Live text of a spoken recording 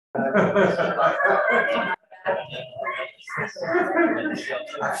Everybody,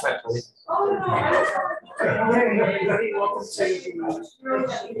 welcome to the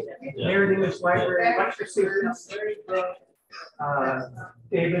Rio English Library lecture series.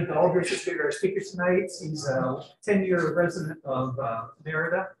 David Aldrich is our speaker tonight. He's a 10-year resident of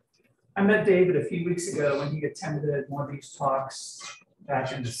Merida. I met David a few weeks ago when he attended one of these talks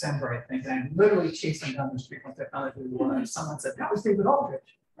back in December, I think. And I literally chased him down the street once I found out who he was. Someone said, "That was David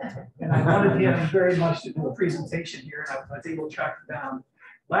Aldrich." And I wanted him very much to do a presentation here, and I was able to track him down.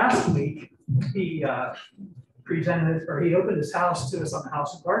 Last week, he presented, or he opened his house to us on the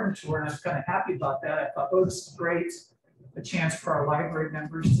House and Garden Tour, and I was kind of happy about that. I thought, oh, this is great. A chance for our library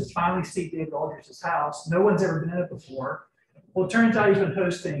members to finally see David Aldrich's house. No one's ever been in it before. Well, it turns out he's been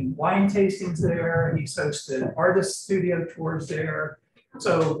hosting wine tastings there. He's hosted artist studio tours there.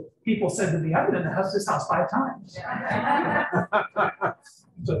 So people said to me, "I've been in this house 5 times."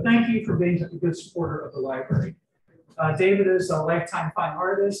 So thank you for being such a good supporter of the library. David is a lifetime fine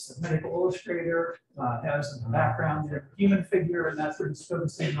artist, a medical illustrator, has a background in human figure, and that's what he's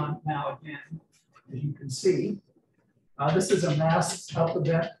focusing on now again, as you can see. This is a masked health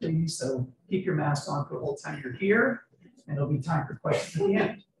event, please, so keep your mask on for the whole time you're here, and there'll be time for questions at the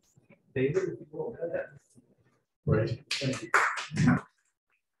end. David, if you will go ahead. Great, thank you.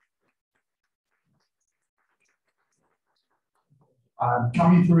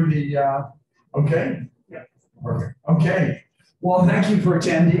 Coming through the, okay? Yeah. Perfect. Okay. Well, thank you for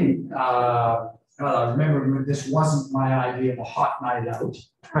attending. Remember, this wasn't my idea of a hot night out.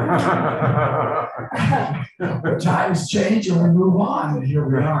 The times change and we move on, and here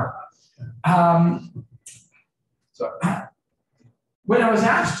we are. So, when I was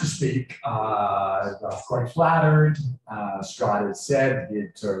asked to speak, I was quite flattered. Scott had said he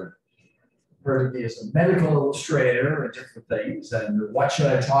had sort of heard of me as a medical illustrator and different things, and what should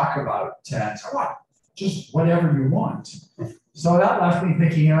I talk about? And so, well, just whatever you want. So that left me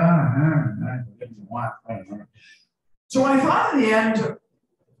thinking, what do you want? So I thought in the end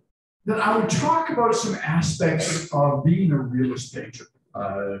that I would talk about some aspects of being a real estater,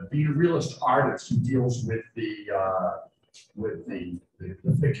 being a realist artist who deals with the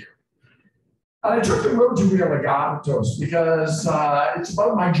figure. And I took the road to Rio Lagartos because it's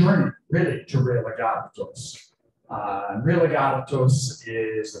about my journey, really, to Rio Lagartos. Rio Lagartos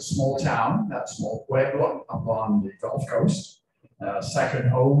is a small town, that small pueblo up on the Gulf Coast,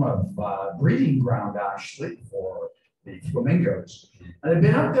 second home of breeding ground, actually, for the flamingos. And I've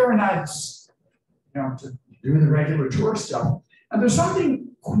been up there and I'd, to do the regular tour stuff. And there's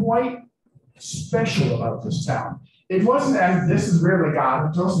something quite special about this town. It wasn't, and this is Rio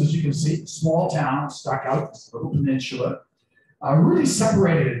Lagartos, as you can see, small town stuck out this little peninsula, really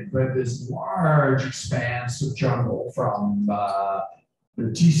separated by this large expanse of jungle from the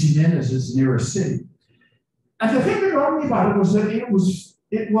Tisimin as its nearest city. And the thing that got me about it was that it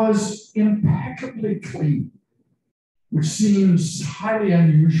was impeccably clean, which seems highly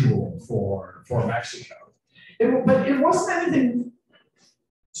unusual for Mexico. But it wasn't anything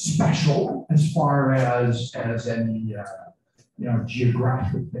special as far as any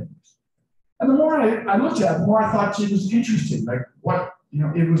geographic things. And the more I looked at it, the more I thought it was interesting. Like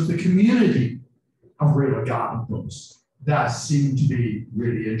it was the community of Rio Lagartos that seemed to be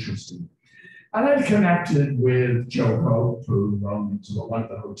really interesting. And I connected with Joe Pope, who owns one of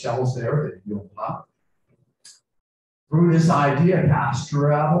the hotels there, the Yola. Through this idea,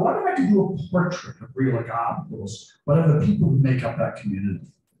 Pastor, what if I could do a portrait of Rio Lagartos, one of the people who make up that community?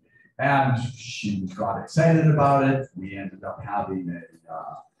 And she got excited about it. We ended up having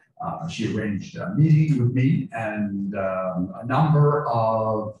she arranged a meeting with me and a number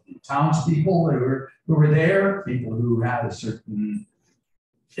of townspeople who were there, people who had a certain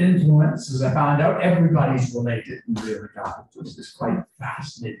influence. As I found out, everybody's related in Rio Lagartos. It's quite a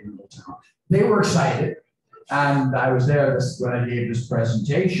fascinating little town. They were excited. And I was there when I gave this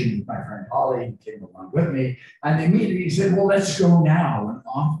presentation. My friend Holly came along with me, and immediately said, "Well, let's go now." And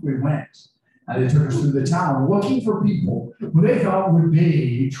off we went. And they took us through the town, looking for people who they thought would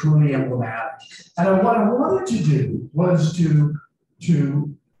be truly emblematic. And what I wanted to do was to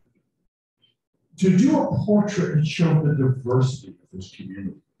do a portrait and show the diversity of this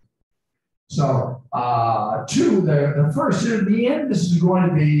community. So, the first, in the end, this is going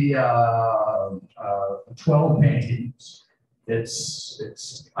to be 12 paintings.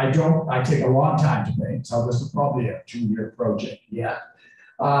 I take a long time to paint, so this is probably a 2-year project yet.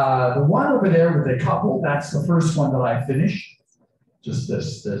 The one over there with the couple, that's the first one that I finished. Just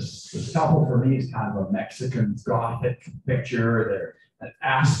this couple for me is kind of a Mexican Gothic picture. There's an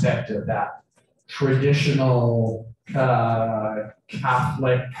aspect of that traditional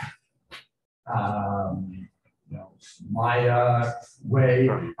Catholic, Maya way.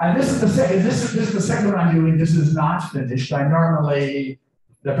 And this is the second. This is the second one I'm doing. This is not finished. I normally,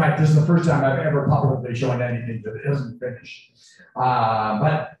 in fact, this is the first time I've ever publicly shown anything that isn't finished.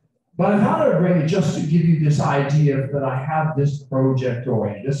 But I thought I would bring it just to give you this idea that I have this project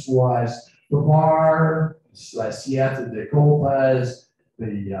going. This was the bar, La Siete de Copas,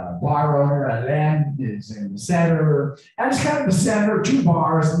 the bar owner, Alain, is in the center. And it's kind of the center, two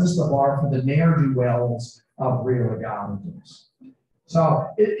bars, and this is the bar for the ne'er-do-wells of Rio Lagartos. So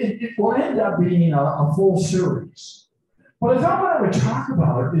it will end up being a full series. But I thought what I would talk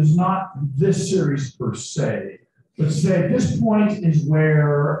about is not this series per se, but to say this point is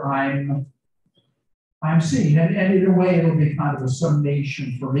where I'm seeing, and in a way it'll be kind of a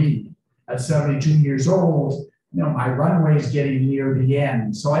summation for me. At 72 years old, my runway is getting near the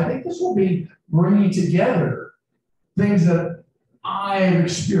end. So I think this will be bringing together things that I've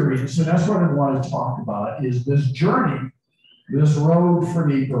experienced, and that's what I want to talk about, is this journey, this road for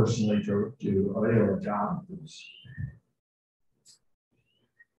me personally to Rio Lagartos.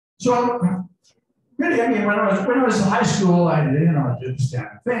 So really, I mean, when I was in high school, I did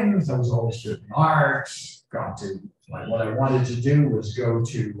standard things. I was always doing art. Got to what I wanted to do was go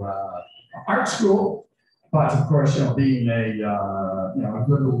to art school. But of course, being a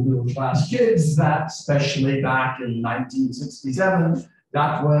good middle class kids, that especially back in 1967,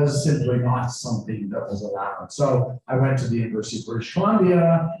 that was simply not something that was allowed. So I went to the University of British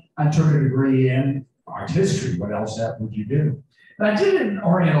Columbia and took a degree in art history. What else would you do? And I did it in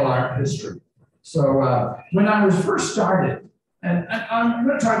oriental art history. So when I was first started, and I'm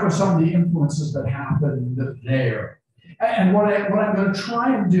going to talk about some of the influences that happened there. And what I'm going to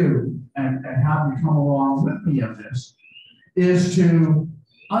try and do, and have you come along with me on this, is to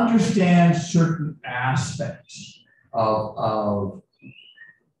understand certain aspects of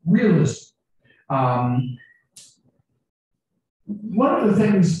realism. One of the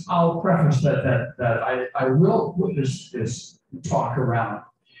things I'll preface that I will put this talk around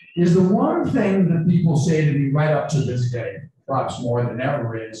is the one thing that people say to me right up to this day, perhaps more than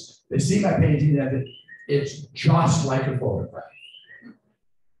ever, is they see my painting and it's just like a photograph.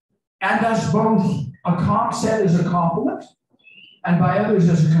 And that's both said as a compliment, and by others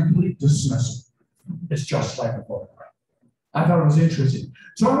as a complete dismissal. It's just like a photograph. I thought it was interesting.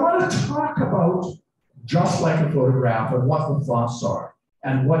 So I want to talk about just like a photograph and what the thoughts are,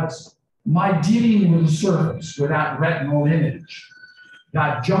 and what's my dealing with the surface, with that retinal image.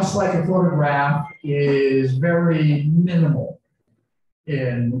 That just like a photograph is very minimal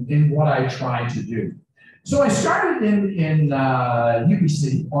in what I try to do. So I started in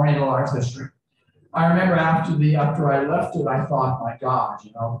UBC, Oriental Art History. I remember after I left it, I thought, my God,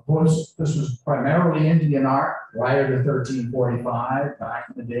 this was primarily Indian art prior to 1345, back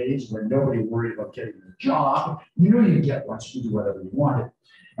in the days when nobody worried about getting a job. You knew you'd get once you do whatever you wanted.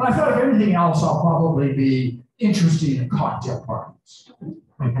 And I thought, if anything else, I'll probably be interested in cocktail parties.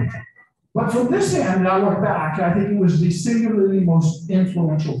 But from this end, I look back, I think it was the singularly most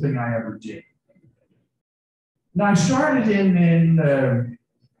influential thing I ever did. Now, I started in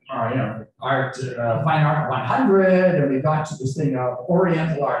art, Fine Art 100, and we got to this thing of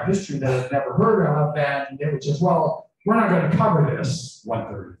Oriental art history that I'd never heard of, and it was just, well, we're not going to cover this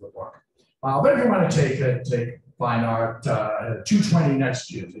 1/3 of the book. But if you want to take Fine Art 220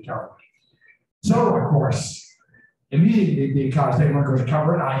 next year to cover it. So, of course, immediately, because they weren't going to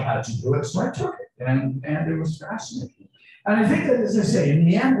cover it, I had to do it, so I took it, and it was fascinating. And I think that, as I say, in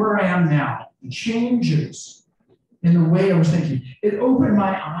the end, where I am now, the changes in the way I was thinking, it opened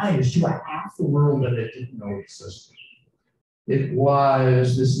my eyes to a half the world that I didn't know existed. It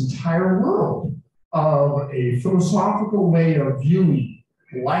was this entire world of a philosophical way of viewing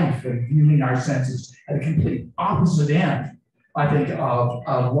life and viewing our senses at a complete opposite end, I think,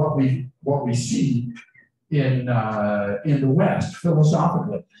 of what we see in the West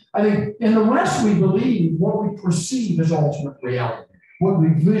philosophically. I think in the West we believe what we perceive as ultimate reality, what we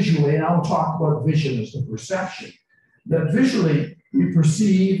visually, and I'll talk about vision as the perception, that visually we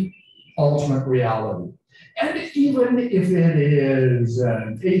perceive ultimate reality. And even if it is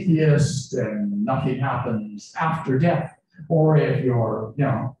an atheist and nothing happens after death, or if you're,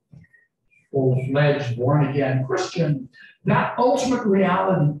 full-fledged, born-again Christian, that ultimate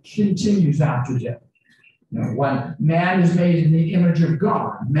reality continues after death. When man is made in the image of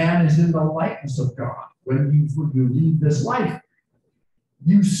God, man is in the likeness of God. When you leave this life,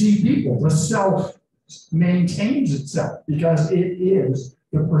 you see people. The self maintains itself because it is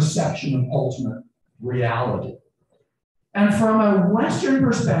the perception of ultimate reality. And from a Western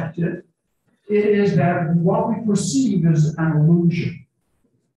perspective, It is that what we perceive is an illusion,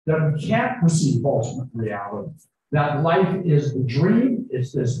 that we can't perceive ultimate reality, that life is the dream,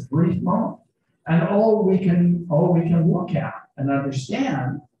 it's this brief moment, and all we can look at and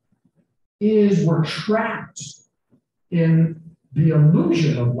understand is we're trapped in the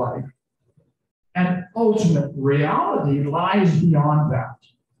illusion of life, and ultimate reality lies beyond that.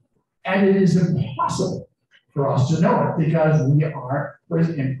 And it is impossible for us to know it because we are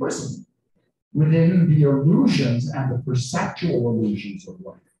imprisoned within the illusions and the perceptual illusions of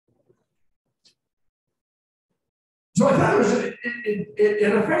life. So I thought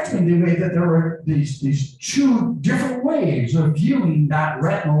it affects me the way that there were these two different ways of viewing that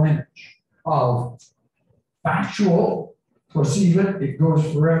retinal image of factual, perceive it, it goes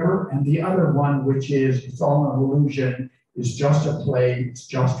forever, and the other one, which is it's all an illusion, is just a play, it's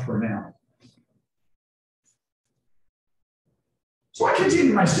just for now. So I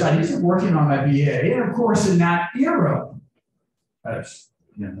continued my studies and working on my BA, and of course in that era, that's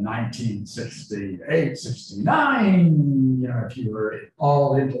 1968, 69, if you were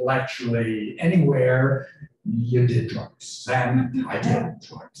all intellectually anywhere, you did drugs, and I did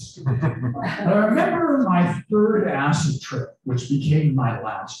drugs. And I remember my third acid trip, which became my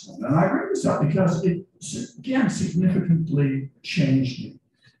last one, and I bring this up because it, again, significantly changed me.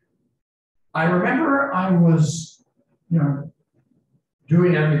 I remember I was,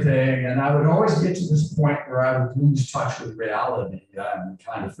 doing everything, and I would always get to this point where I would lose touch with reality and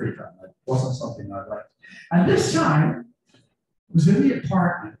kind of freak out. It wasn't something I liked. And this time, I was in the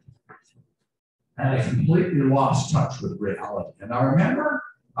apartment, and I completely lost touch with reality. And I remember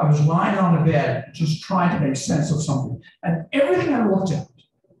I was lying on a bed, just trying to make sense of something. And everything I looked at,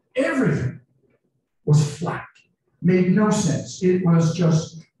 everything was flat, made no sense. It was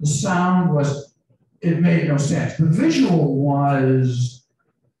just, the sound was, it made no sense. The visual was,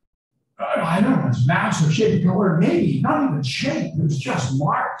 I don't know, it's massive shape, color, maybe not even shape, it was just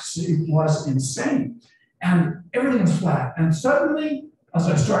marks. It was insane. And everything was flat. And suddenly, as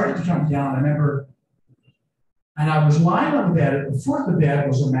I started to come down, I remember, and I was lying on the bed, at the foot of the bed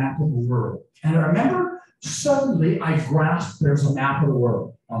was a map of the world. And I remember suddenly I grasped there's a map of the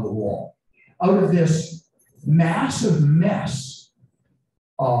world on the wall. Out of this massive mess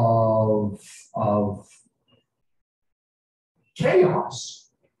of chaos,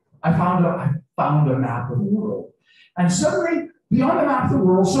 I found a map of the world. And suddenly, beyond the map of the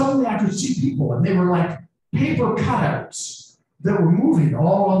world, suddenly I could see people, and they were like paper cutouts that were moving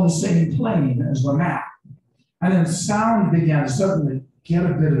all on the same plane as the map. And then sound began to suddenly get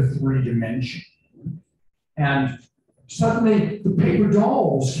a bit of 3 dimension. And suddenly the paper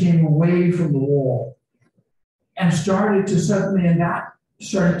dolls came away from the wall and started to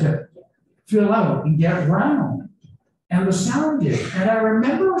fill out and get round. And the sound did. And I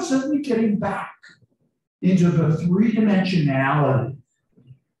remember suddenly getting back into the 3-dimensionality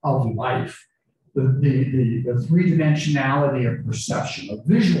of life, the 3-dimensionality of perception, of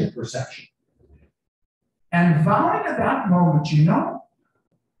visual perception. And vowing at that moment,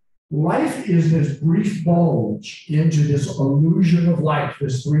 life is this brief bulge into this illusion of life,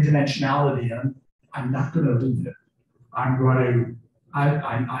 this 3-dimensionality, and I'm not going to leave it. I'm going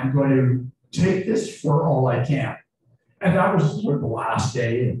to take this for all I can. And that was sort of the last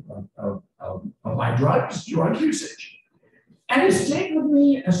day of my drug usage. And it stayed with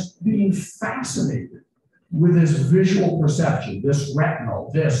me as being fascinated with this visual perception, this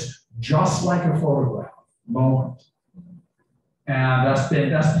retinal, this just like a photograph moment. And that's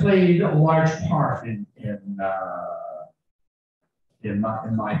played a large part in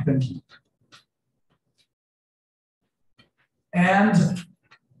my thinking. And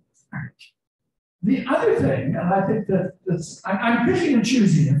the other thing, and I think I'm picking and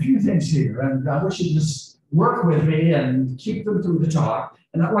choosing a few things here, and I wish you'd just work with me and keep them through the talk.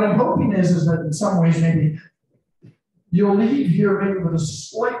 And what I'm hoping is that in some ways maybe you'll leave here maybe with a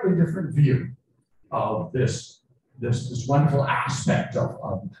slightly different view of this wonderful aspect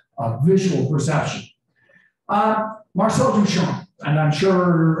of visual perception. Marcel Duchamp, and I'm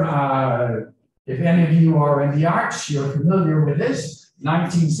sure if any of you are in the arts, you're familiar with this.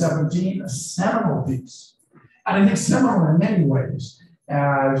 1917, a seminal piece. And I think seminal in many ways.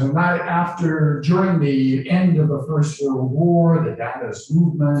 During the end of the First World War, the Dadaist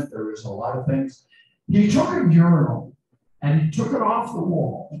movement, there was a lot of things. He took a urinal and he took it off the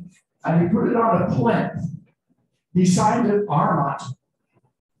wall and he put it on a plinth. He signed it Armat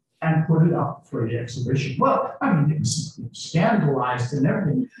and put it up for the exhibition. Well, I mean, it was scandalized and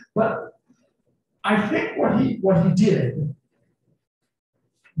everything, but I think what he did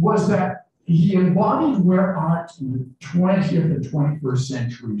was that he embodied where art in the 20th and 21st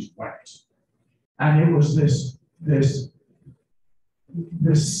centuries went. And it was this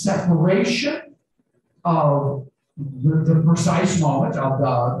separation of the precise moment of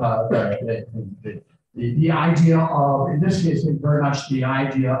the idea of, in this case, very much the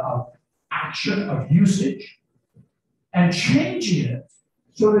idea of action, of usage, and changing it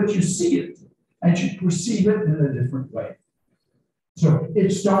so that you see it and you perceive it in a different way. So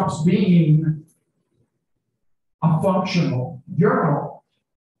it stops being a functional urinal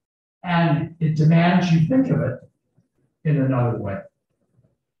and it demands you think of it in another way.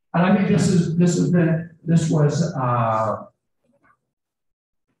 And I think this was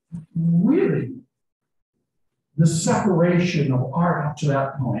really the separation of art up to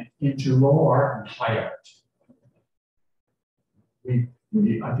that point into low art and high art. I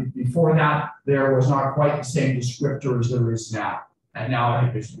think before that, there was not quite the same descriptor as there is now. And now I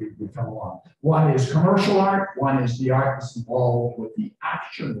think we've come along. One is commercial art, one is the art that's involved with the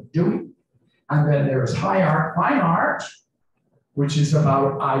action of doing. And then there's high art, fine art, which is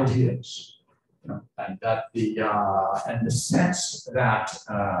about ideas. You know, and that the sense that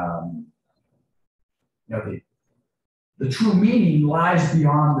you know, the true meaning lies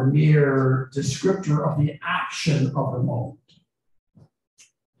beyond the mere descriptor of the action of the moment.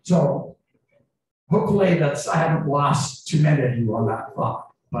 So hopefully I haven't lost too many of you on that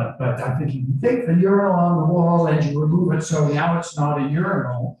thought. But I think if you think the urinal on the wall and you remove it, so now it's not a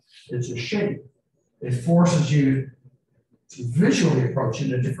urinal, it's a shape. It forces you to visually approach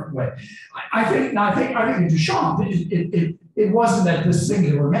it in a different way. I think in Duchamp, it wasn't that this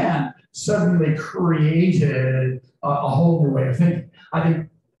singular man suddenly created a whole new way of thinking. I think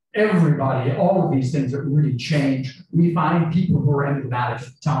everybody, all of these things that really change, we find people who are emblematic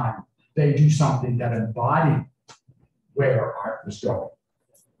at the time. They do something that embodies where art was going.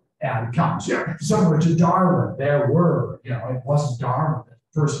 And it comes, similar to Darwin, it wasn't Darwin that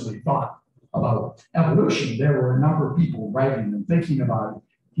personally thought about evolution. There were a number of people writing and thinking about it.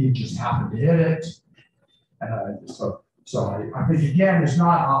 He just happened to hit it. So I think, again, it's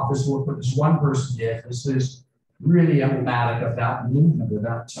not obvious what this one person did. This is really emblematic of that movement at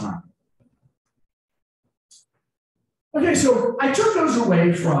that time. Okay, so I took those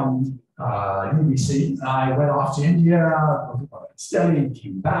away from UBC. I went off to India, studied,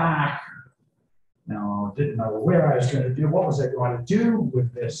 came back. Now, didn't know where I was going to do, what was I going to do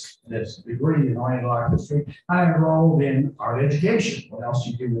with this degree in oriental art history. I enrolled in art education. What else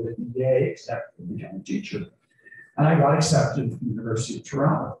do you do with an EA except to become a teacher? And I got accepted to the University of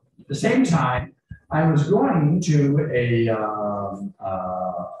Toronto. At the same time, I was going to a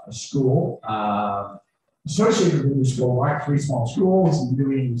school associated with the School of Art, 3 small schools, and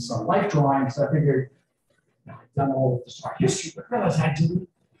doing some life drawings. I figured, I've done all of this art history, but realized I didn't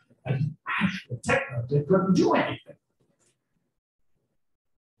actual technical, they couldn't do anything.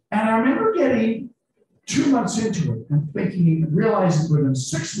 And I remember getting 2 months into it and realizing within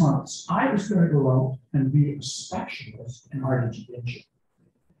 6 months, I was going to go out and be a specialist in art education.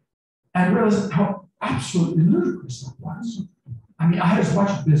 And realized how absolutely ludicrous that was. I mean, I had as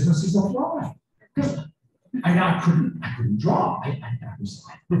much business as a fly. Because I couldn't draw.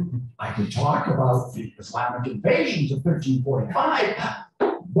 I could talk about the Islamic invasions of 1345,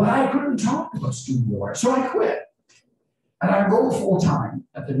 but I couldn't talk about student war. So I quit. And I enrolled full-time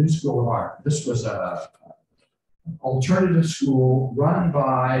at the New School of Art. This was an alternative school run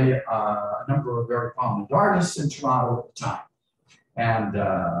by a number of very prominent artists in Toronto at the time. And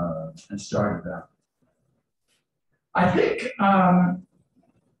started that. I think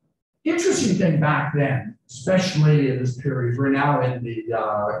interesting thing back then, especially in this period, we're now in the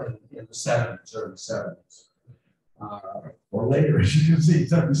 70s, early 70s, or later, as you can see,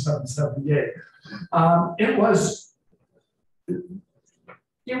 77, 78. It was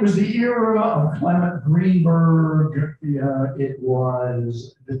the era of Clement Greenberg. It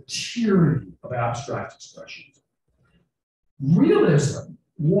was the tyranny of abstract expression. Realism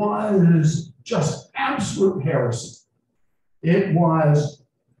was just absolute heresy. It was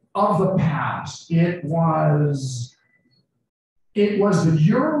of the past. It was the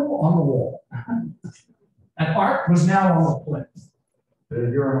urinal on the wall. And art was now on the plinth. The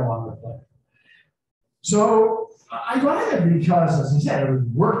urinal on the plinth. So I got it because, as I said, I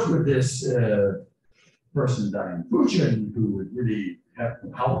worked with this person, Diane Fuchin, who would really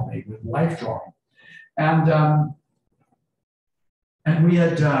help me with life drawing. And we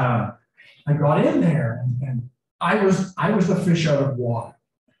had, I got in there and I was the fish out of water.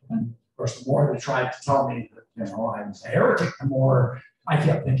 And of course, the more they tried to tell me that, I was a heretic, the more I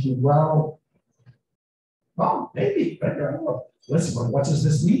kept thinking, well, maybe, but listen, what does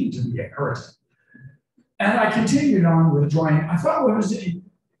this mean to be a heretic? And I continued on with drawing. I thought it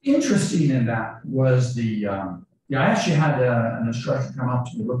interesting in that was I actually had an instructor come up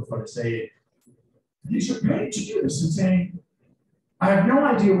to me looking for to say, these are paid to do this, and saying, I have no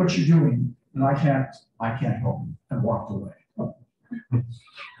idea what you're doing, and I can't help you, and walked away.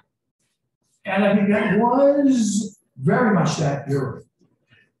 And I think that was very much that era.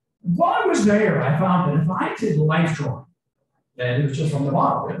 While I was there, I found that if I did life drawing, and it was just from the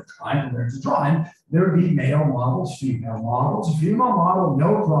model, I'm learning to drawing, there would be male models, female models, female model,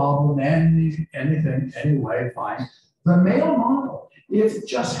 no problem, anything, anyway, fine. The male model, if it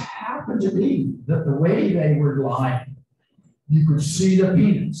just happened to be that the way they were lying, you could see the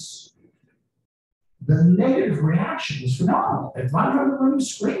penis. The negative reaction was phenomenal. If I remember the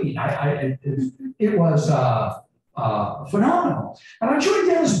screen, it was phenomenal. And I joined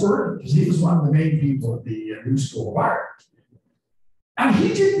Dennis Burton because he was one of the main people at the New School of Art. And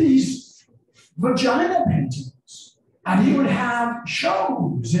he did these vagina paintings. And he would have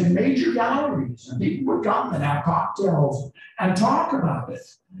shows in major galleries. And people would come and have cocktails and talk about it.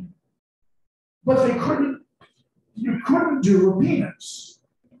 But you couldn't do a penis.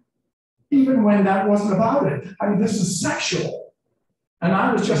 Even when that wasn't about it. I mean, this is sexual. And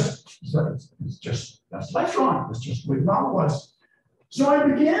I was that's life drawing. It's just what it was. So I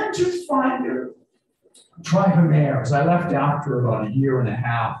began to try the mares. I left after about a year and a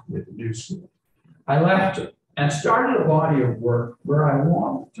half with the New School. I left and started a body of work where I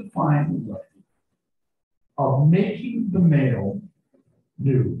wanted to find a way of making the male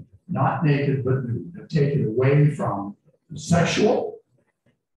nude, not naked, but nude, to take it away from the sexual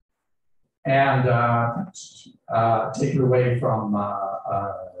and take it away from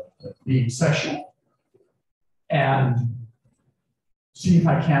being sexual and see if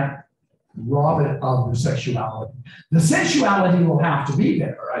I can't rob it of the sexuality. The sensuality will have to be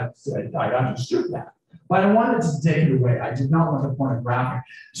there. I understood that. But I wanted to take it away. I did not want the pornographic.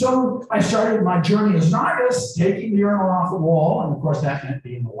 So I started my journey as an artist, taking the urinal off the wall. And of course, that meant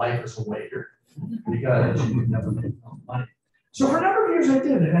being the life as a waiter because you never made money. So for a number of years, I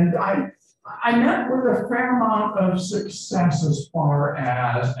did it. And I met with a fair amount of success as far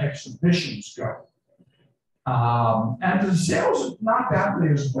as exhibitions go. And the sales not badly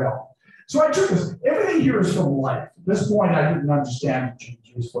as well. So I took this, everything here is from life. At this point, I didn't understand to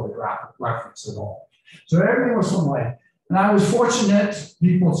use photographic reference at all. So everything was from life. And I was fortunate,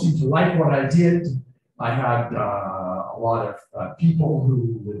 people seemed to like what I did. I had a lot of people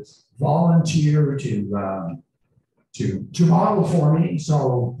who would volunteer to model for me,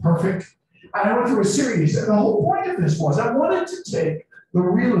 so perfect. And I went through a series, and the whole point of this was I wanted to take the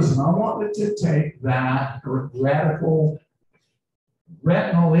realism, I wanted to take that radical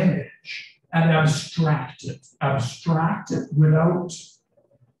retinal image and abstract it without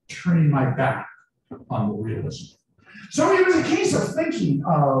turning my back on the realism. So it was a case of thinking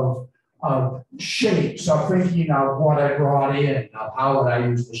of shapes, of thinking of what I brought in, of how would I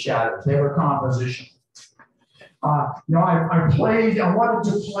use the shadows. They were composition. I wanted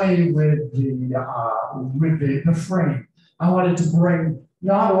to play with the frame. I wanted to bring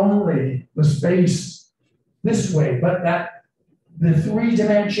not only the space this way, but the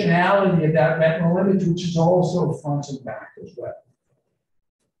three-dimensionality of that retinal image, which is also front and back as well.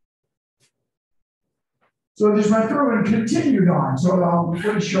 So I just went through and continued on. So I'll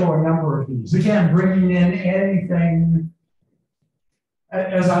show a number of these. Again, bringing in anything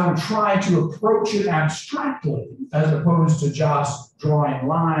as I would try to approach it abstractly, as opposed to just drawing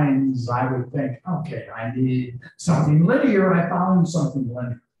lines. I would think, okay, I need something linear. I found something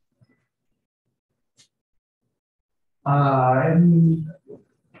linear. And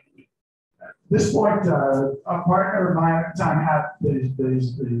at this point, a partner of mine at the time had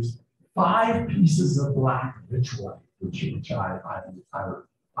these 5 pieces of black vitrolite, which I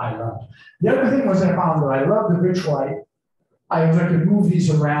loved. The other thing was I found that I loved the vitrolite. I could move these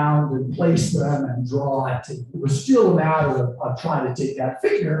around and place them and draw it. It was still a matter of trying to take that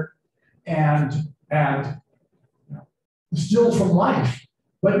figure and still from life,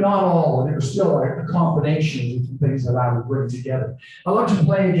 but not all. There was still a combination of things that I would bring together. I love to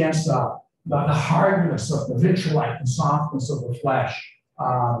play against the hardness of the vitrolite and softness of the flesh,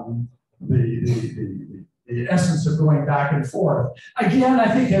 the essence of going back and forth. Again, I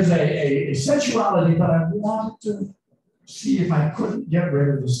think there's a sensuality, but I wanted to see if I couldn't get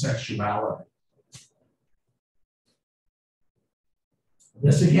rid of the sexuality.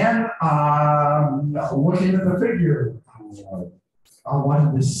 This again, looking at the figure, I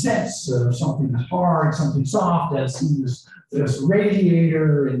wanted the sense of something hard, something soft. I'd seen this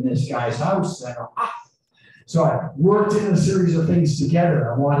radiator in this guy's house. And so I worked in a series of things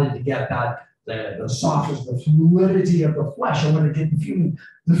together. I wanted to get the softness, the fluidity of the flesh. I want to get the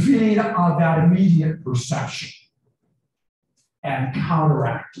feeling of that immediate perception and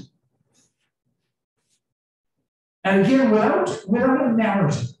counteract it. And again, without a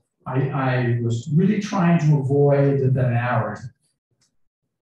narrative, I was really trying to avoid the narrative.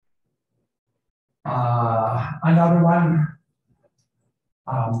 Another one,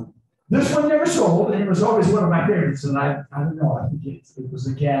 this one never sold, and it was always one of my favorites. And I don't know, I think it was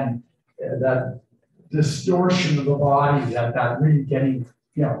again that distortion of the body, that really getting,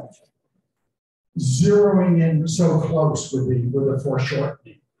 zeroing in so close with the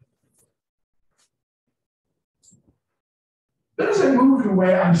foreshortening. But as I moved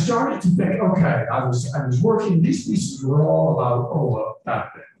away, I started to think, okay, I was working, these pieces were all about,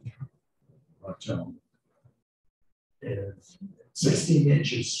 that thing. But it's 16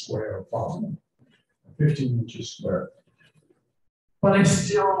 inches square, probably 15 inches square. But I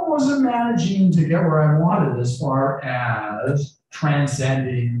still wasn't managing to get where I wanted as far as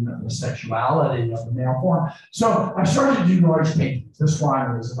transcending the sexuality of the male form. So I started to do large paintings. This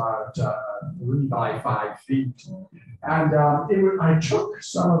one was about 3 by 5 feet. And I took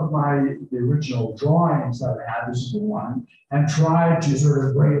some of the original drawings that I had, this is the one, and tried to sort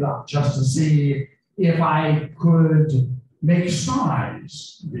of bring it up just to see if I could make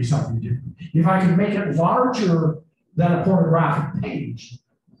size be something different. If I could make it larger than a pornographic page,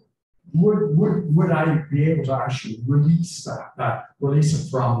 would I be able to actually release release it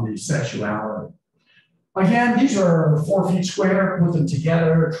from the sexuality? Again, these are 4 feet square, put them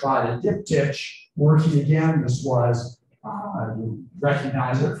together, try to diptych. Working again, this was, you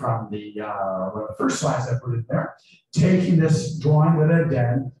recognize it from one of the first slides I put in there, taking this drawing with it,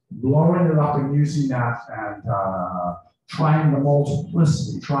 then blowing it up and using that, and trying the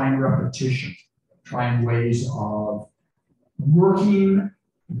multiplicity, trying repetition, trying ways of working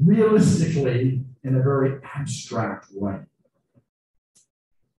realistically in a very abstract way.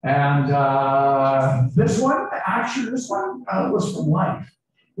 And this one was from life.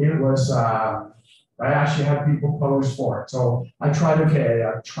 It was, I actually had people pose for it. So I tried,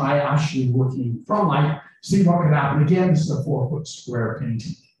 try actually working from life, see what could happen. Again, this is a 4 foot square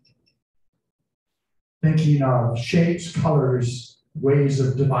painting. Thinking of shapes, colors, ways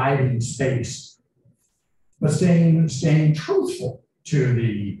of dividing space, but staying truthful to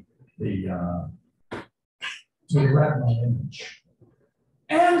the retinal image.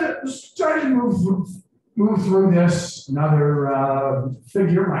 And started to move through this. Another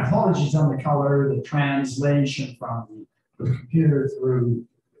figure. My apologies on the color, the translation from the computer through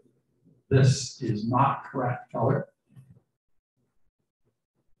this is not correct color.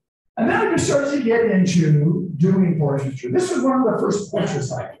 And then I just started to get into doing portraiture. This was one of the first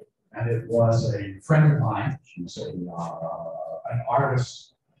portraits I did, and it was a friend of mine. She's an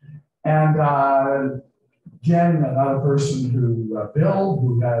artist, and again, another person Bill,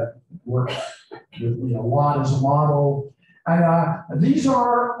 who had worked with me a lot as a model. And these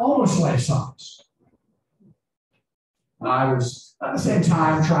are almost life size. And I was at the same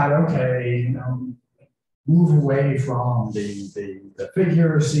time trying to, move away from the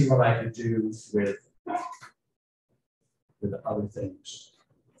figure, see what I could do with other things.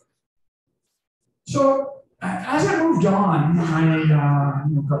 So as I moved on, I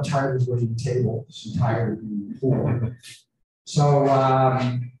got tired of waiting tables and tired of being poor. So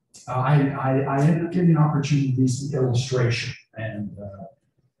I ended up getting opportunities in illustration. And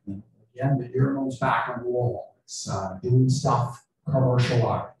again, the urinal's back on the wall. It's doing stuff, commercial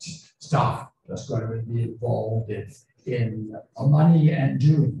art, stuff that's going to be involved in money and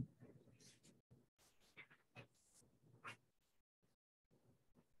doing.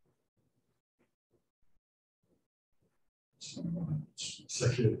 So it's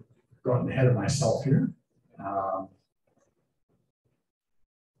actually gotten ahead of myself here.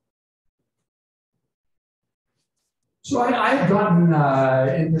 So I had gotten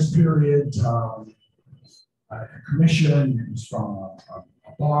in this period a commission. It was from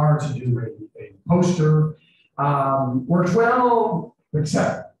a bar to do a poster. Worked well,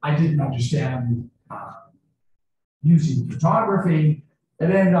 except I didn't understand using photography. It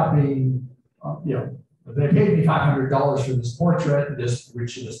ended up being, they paid me $500 for this portrait, this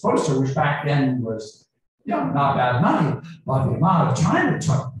poster, which back then was, not bad money, but the amount of time it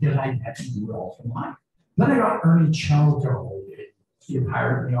took, I had to do it all for mine. Then I got Ernie Chalco. He had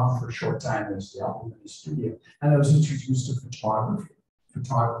hired me on for a short time as the album in the studio, and I was introduced to photography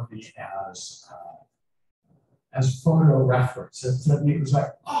as photo reference. It was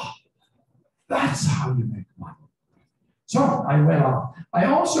like, oh, that's how you make money. So I went on. I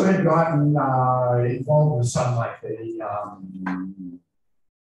also had gotten involved with some like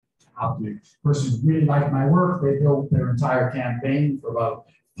The person who really liked my work, they built their entire campaign for about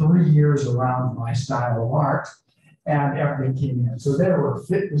 3 years around my style of art, and everything came in. So there were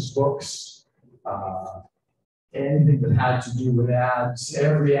fitness books, anything that had to do with ads.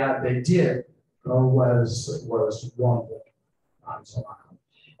 Every ad they did was one book I was allowed.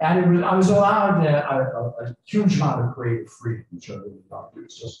 And I was allowed a huge amount of creative freedom, which I really loved. It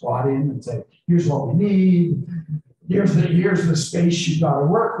was just brought in and say, here's what we need. Here's the space you've got to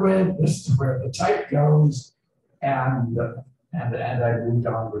work with. This is where the type goes, and I moved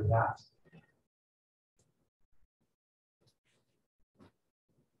on with that.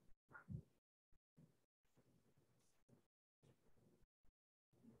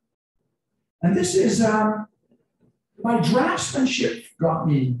 And this is my draftsmanship got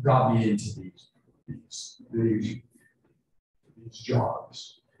me into these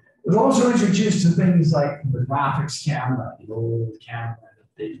jobs. I was also introduced to things like the graphics camera, the old camera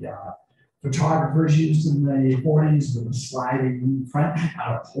that the photographers used in the 40s with a sliding front and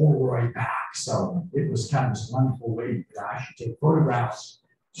a Polaroid back. So it was kind of this wonderful way you could actually take photographs,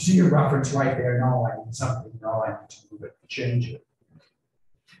 see a reference right there. No, I need something. No, I need to move it, change it.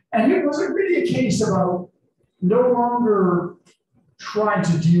 And it wasn't really a case about no longer trying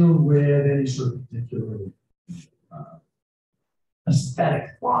to deal with any sort of particular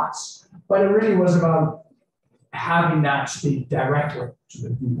aesthetic thoughts, but it really was about having that speak directly to the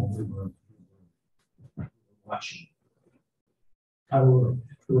people who were watching, who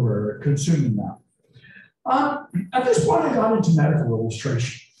were consuming that. At this point, I got into medical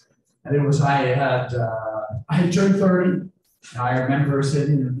illustration, and it was I had turned 30. I remember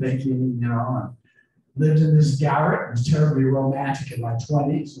sitting and thinking, you know, I lived in this garret, was terribly romantic in my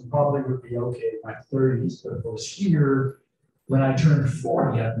 20s, and probably would be okay in my 30s, but if I was here when I turned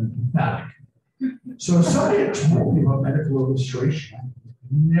 40, I'd be pathetic. So if somebody had told me about medical illustration, I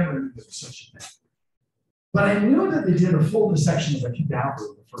never knew there was such a thing. But I knew that they did a full dissection of a cadaver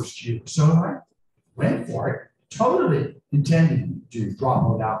in the first year, so I went for it, totally intending to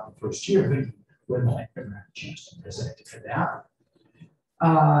drop it out the first year, thinking, when am I going to have a chance to dissect a cadaver?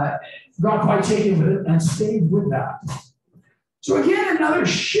 Got quite taken with it and stayed with that. So again, another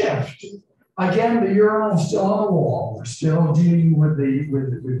shift. Again, the urinal is still on the wall. We're still dealing with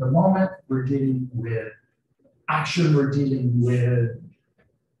the moment. We're dealing with action. We're dealing with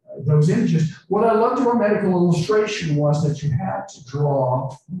those images. What I loved about medical illustration was that you had to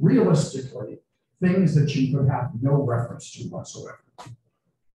draw realistically things that you could have no reference to whatsoever.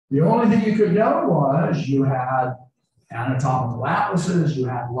 The only thing you could know was you had anatomical atlases, you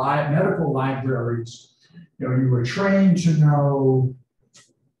had medical libraries. You know, you were trained to know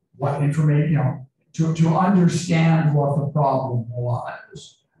what information, you know, to understand what the problem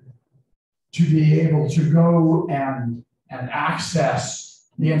was, to be able to go and access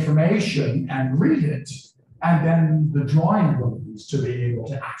the information and read it, and then the drawing abilities to be able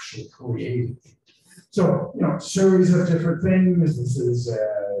to actually create it. So, you know, series of different things. This is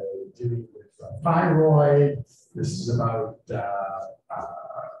dealing with thyroid. This is about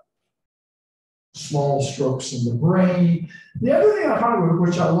small strokes in the brain. The other thing I found,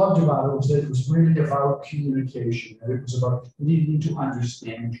 which I loved about it, was that it was really about communication. And it was about needing to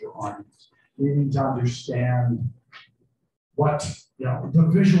understand your audience, needing to understand what, you know, the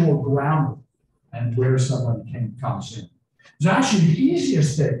visual ground and where someone comes in. So actually, the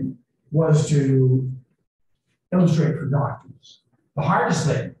easiest thing was to illustrate for doctors. The hardest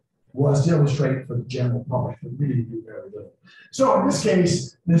thing was to illustrate for the general public who really do very little. So in this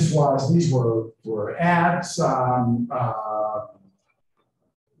case, these were ads.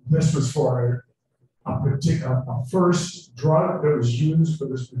 This was for a first drug that was used for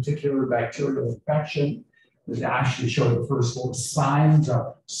this particular bacterial infection. It actually showed the first little signs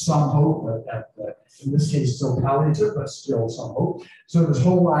of some hope, in this case still palliative, but still some hope. So this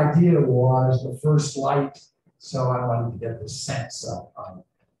whole idea was the first light. So I wanted to get the sense of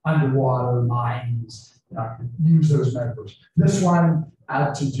underwater mines, use those metaphors. This one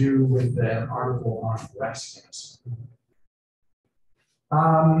had to do with an article on breast cancer.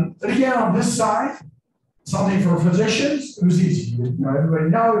 But again, on this side, something for physicians, it was easy. You know, everybody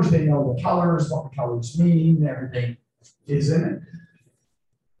knows, they know the colors, what the colors mean, everything is in it.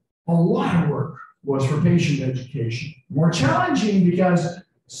 A lot of work was for patient education. More challenging because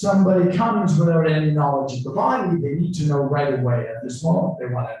somebody comes without any knowledge of the body, they need to know right away at this moment, they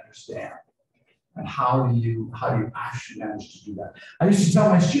want to understand. And how do you actually manage to do that? I used to tell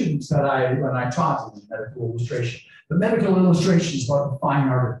my students that when I taught them medical illustration, the medical illustration is about the fine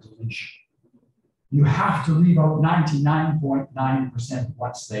art of deletion. You have to leave out 99.9% of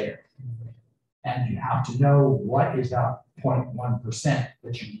what's there. And you have to know what is that 0.1%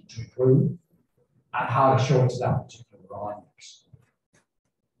 that you need to include and how to show it to that particular audience.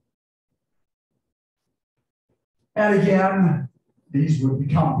 And again, these would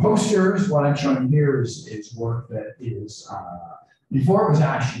become posters. What I'm showing here is work that is before it was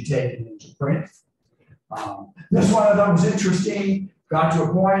actually taken into print. This one I thought was interesting. Got to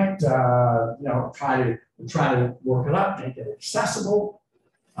a point, you know, try to work it up, make it accessible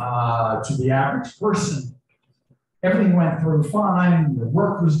to the average person. Everything went through fine. The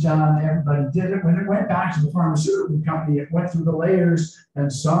work was done. Everybody did it. When it went back to the pharmaceutical company, it went through the layers,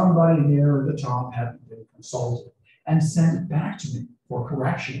 and somebody near the top hadn't been consulted and sent it back to me for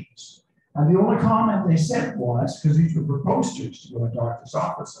corrections. And the only comment they sent was, because these were for posters to go in doctor's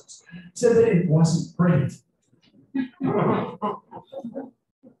offices, said that it wasn't pretty.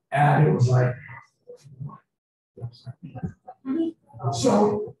 And it was like,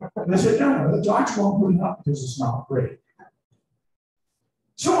 so they said, no, the doctor won't put it up because it's not pretty.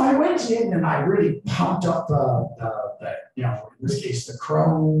 So I went in and I really pumped up the you know, in this case, the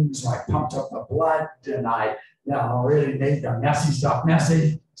Crohn's, I pumped up the blood, and I, you know, really made the messy stuff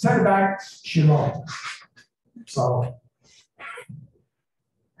messy. Send it back, she wrote. So,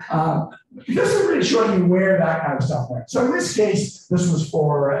 this is really showing you where that kind of stuff went. So in this case, this was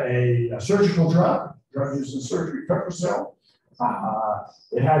for a surgical drug used in surgery, Peppercell.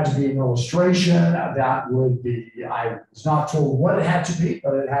 It had to be an illustration that would be, I was not told what it had to be,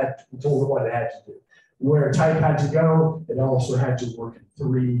 but it had to be told what it had to do. Where type had to go, it also had to work in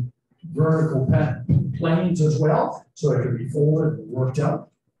 3 vertical planes as well, so it could be folded and worked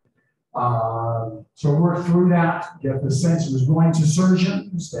out. So work through that, get the sense it was going to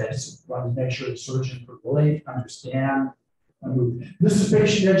surgeons, that's to make sure the surgeon could relate, understand. This is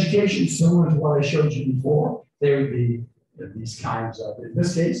patient education, similar to what I showed you before. They would be these kinds of, in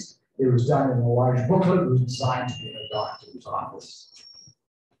this case, it was done in a large booklet. It was designed to be in a doctor's office.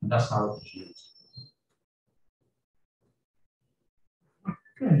 And that's how it was used.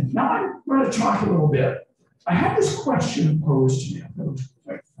 Okay, now I'm going to talk a little bit. I had this question posed to me that was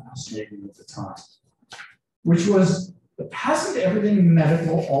quite fascinating at the time, which was, hasn't everything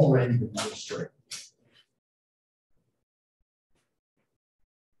medical already been illustrated?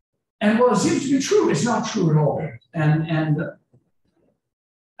 And well, it seems to be true. It's not true at all. And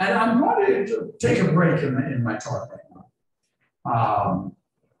I'm going to take a break in my talk right now.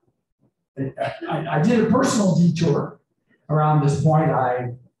 I did a personal detour around this point.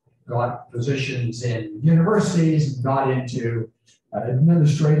 I got positions in universities and got into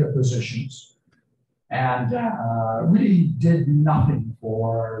administrative positions, and really did nothing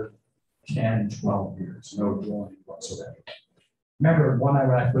for 10, 12 years, no drawing whatsoever. Remember when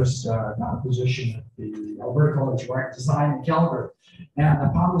I first got a position at the Alberta College of Art and Design in Calgary, and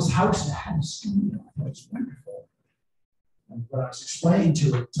I found this house that had a studio. I thought it was wonderful. And when I was explaining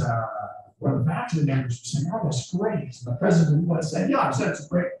to it, one of the faculty members was saying, "Oh, that's great." And the president was saying, "Yeah, I said it's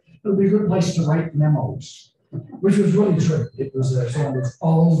great. It'll be a good place to write memos," which was really true. It was sort of this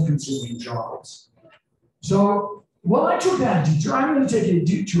all-consuming jobs. So, well, I took that detour. I'm going to take a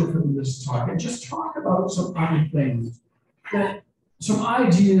detour from this talk and just talk about some other things that. Some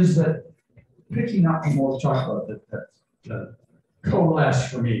ideas that, picking up on what we talked about, that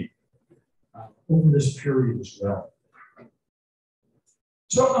coalesced for me over this period as well.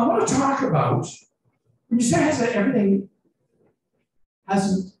 So I want to talk about, when you say hasn't everything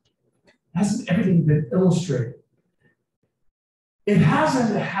been illustrated? It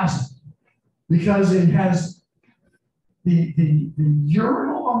hasn't, because it has, the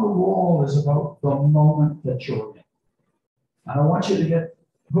urinal on the wall is about the moment that you're in. And I want you to get,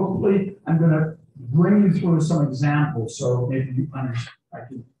 hopefully, I'm going to bring you through some examples so maybe you understand, I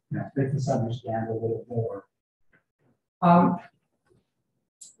can make this understand a little more.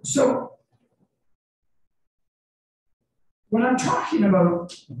 So, when I'm talking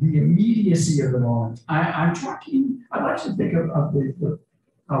about the immediacy of the moment, I like to think of a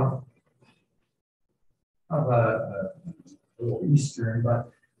little Eastern, but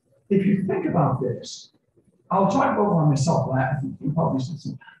if you think about this, I'll talk about one myself. I think you probably said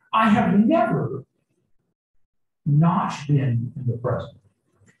something. I have never not been in the present.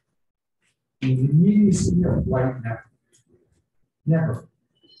 In the immediacy of right now. Never.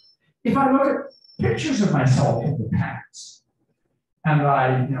 If I look at pictures of myself in the past, and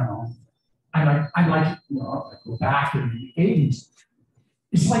I go back in the 80s,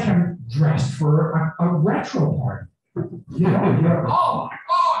 it's like I'm dressed for a retro party. You're, oh my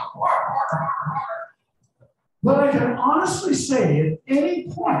God. But I can honestly say at any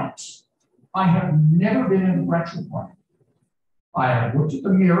point, I have never been in a retro party. I have looked at the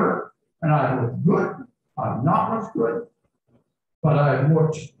mirror And I looked good, I've not looked good, but I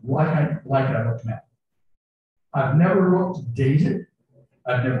looked like I looked now. I've never looked dated,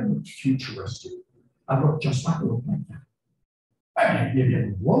 I've never looked futuristic. I look just like I look like that. I may give you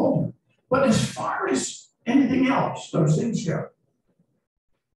a little, but as far as anything else, those things go.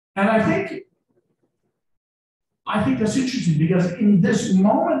 And I think that's interesting because in this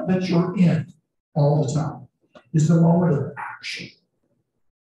moment that you're in all the time is the moment of action,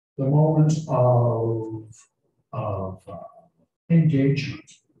 the moment of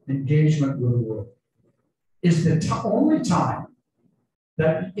engagement with the world. Is the only time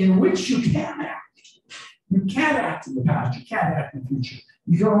that in which you can act. You can't act in the past, you can't act in the future.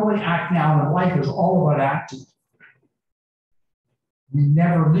 You can only act now, and life is all about acting. We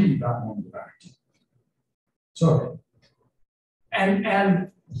never leave that moment of acting. So,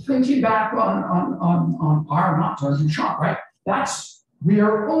 and thinking back on our mountain, Duchamp, right? We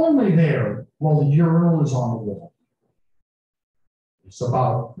are only there while the urinal is on the wall. It's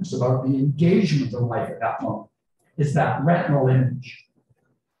about the engagement of life at that moment. It's that retinal image.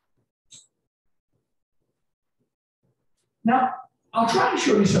 Now, I'll try to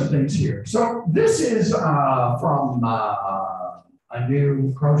show you some things here. So this is from a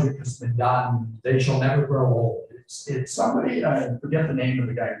new project that's been done, They Shall Never Grow Old. It's somebody, I forget the name of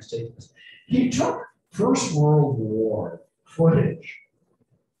the guy who's taking this. He took First World War footage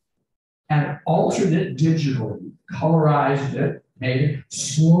and altered it digitally, colorized it, made it,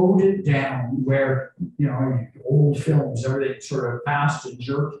 slowed it down where, you know, old films, everything sort of fast and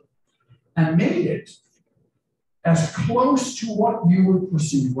jerky, and made it as close to what you would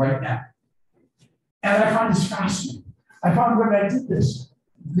perceive right now. And I find this fascinating. I found when I did this,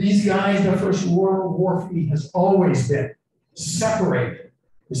 these guys, the First World War for me has always been separated.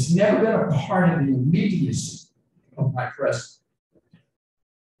 It's never been a part of the immediacy of my present.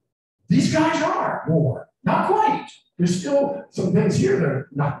 These guys are war, not quite. There's still some things here that are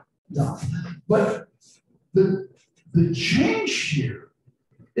not done. But the change here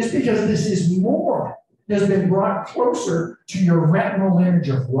is because this is more, has been brought closer to your retinal image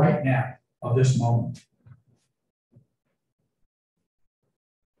of right now, of this moment.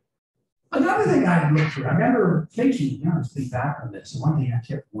 Another thing I looked through, I remember thinking, you know, I was thinking back on this, one thing I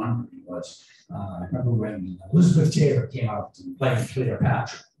kept wondering was, I remember when Elizabeth Taylor came out and played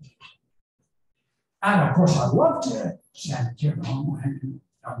Cleopatra. And of course, I loved Santa Geronimo and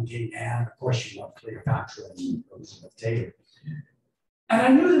of course, she loved Cleopatra and Elizabeth Taylor. And I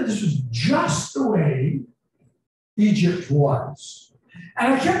knew that this was just the way Egypt was.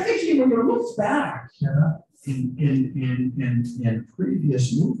 And I kept thinking, when you look back in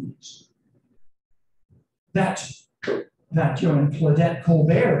previous movies, that you know, in Claudette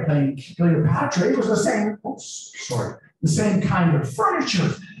Colbert playing Cleopatra, it was the same, the same kind of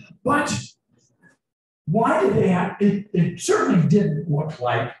furniture. But why did they have it certainly didn't look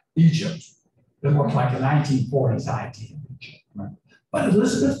like Egypt. It looked like a 1940s idea of Egypt, right? But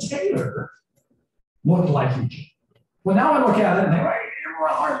Elizabeth Taylor looked like Egypt. Well, now I look at it and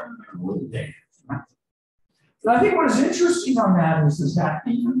think, right? But I think what is interesting on that is that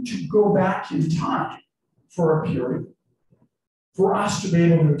even to go back in time for a period, for us to be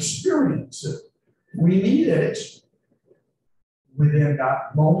able to experience it, we need it within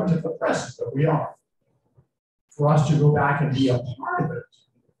that moment of the present that we are. For us to go back and be a part of it.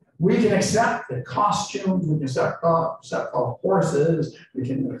 We can accept the costumes, we can accept the horses, we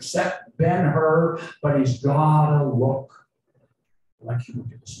can accept Ben-Hur, but he's gotta look like you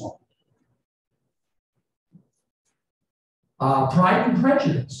look at this moment. Pride and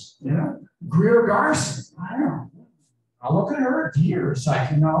Prejudice, you know, Greer Garson, I don't know. I look at her dear, it's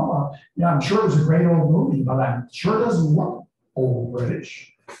like, you know, yeah, I'm sure it was a great old movie, but I'm sure it doesn't look old British.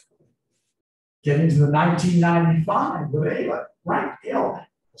 Getting to the 1995 with Ava, right? You know,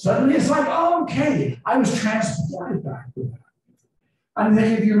 suddenly it's like, oh, okay, I was transported back to that. And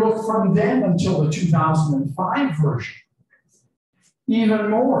then if you look from then until the 2005 version,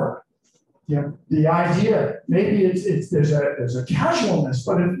 even more. You know, the idea, maybe there's a casualness,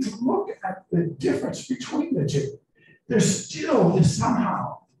 but if you look at the difference between the two, there's still this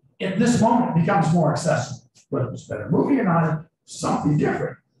somehow, at this moment, becomes more accessible. Whether it's a better movie or not, something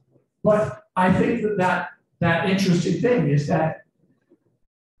different. But I think that interesting thing is that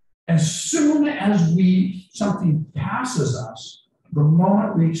as soon as something passes us, the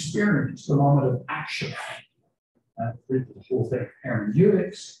moment we experience, the moment of action, the whole thing,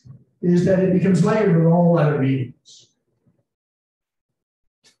 hermeneutics, is that it becomes layered with all other meanings.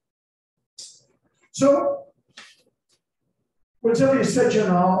 So, when somebody said, you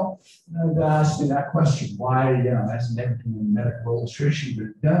know, and asked me that question, why, you know, hasn't everything in medical illustration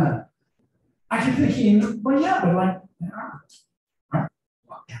been done? I keep thinking, well, yeah, but like, right?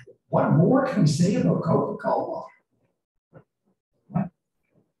 What more can we say about Coca-Cola? Right?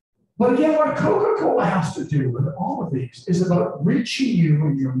 But again, what Coca-Cola has to do with all of these is about reaching you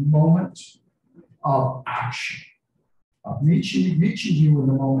in your moment of action, of reaching you in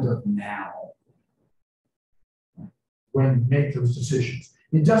the moment of now, when you make those decisions.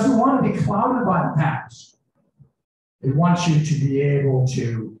 It doesn't want to be clouded by the past. It wants you to be able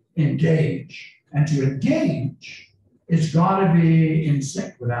to engage. And to engage, it's got to be in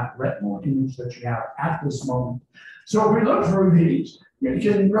sync with that retinal image that you have at this moment. So if we look through these, you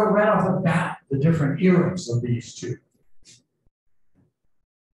can go right off the bat the different eras of these two.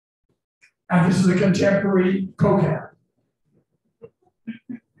 And this is a contemporary coquette.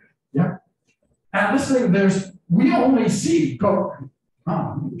 Yeah. And listen, we only see Coke.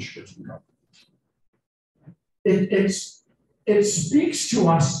 Maybe should get some Coke. It speaks to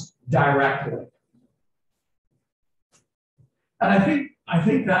us directly. And I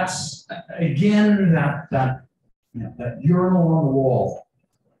think that's again that urinal on the wall.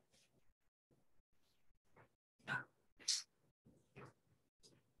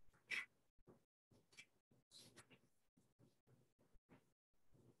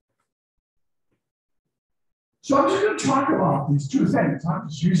 So I'm just going to talk about these two things. I'm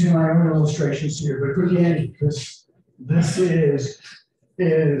just using my own illustrations here, but it could be any, because this is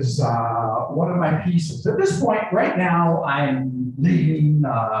one of my pieces. At this point, right now, I'm leaving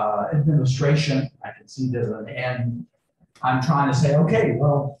administration. I can see there's an end. I'm trying to say, okay,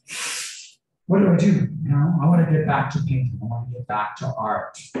 well, what do I do? You know, I want to get back to painting. I want to get back to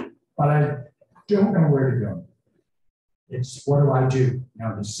art, but I don't know where to go. It's what do I do? You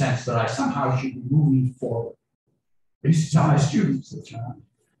know, the sense that I somehow should be moving forward. I used to tell my students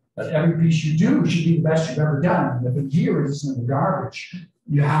that every piece you do should be the best you've ever done. And if a year is in the garbage,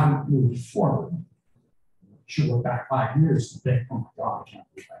 you haven't moved forward. You should look back 5 years and think, oh my God, I can't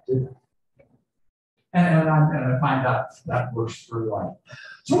believe I did that. And I find that works very well.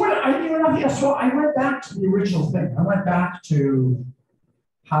 So so I went back to the original thing. I went back to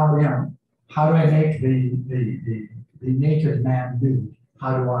how do I make the naked man nude?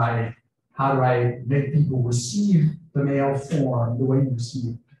 How do I make people receive the male form the way you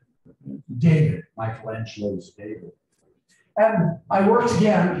receive David, Michelangelo's David? And I worked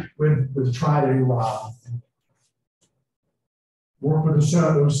again with try to work with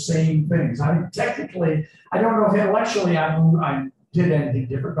those same things. I mean, technically, I don't know if intellectually I did anything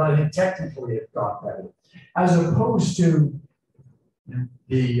different, but I think technically it got better, as opposed to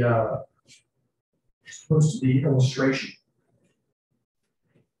the illustration.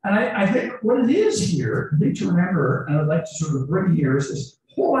 And I think what it is here, I need to remember, and I'd like to sort of bring here, is this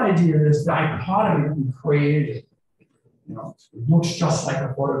whole idea, this dichotomy that we created. You know, it looks just like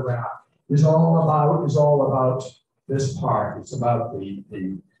a photograph. Is all about this part. It's about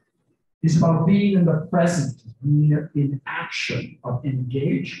it's about being in the present, being in action of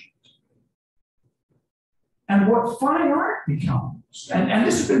engagement. And what fine art becomes, and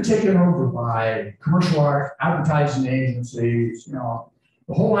this has been taken over by commercial art, advertising agencies, you know.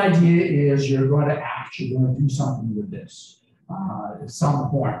 The whole idea is you're going to act, you're going to do something with this. At some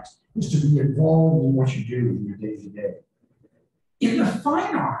point, is to be involved in what you do in your day-to-day. In the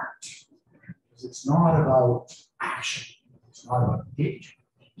fine art, it's not about action, it's not about engagement,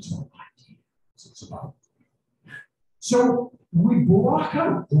 it's about ideas, it's about. So we block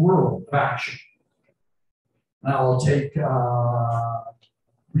out the world of action. And I'll take,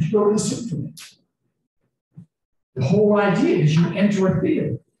 we should go to the symphony. The whole idea is you enter a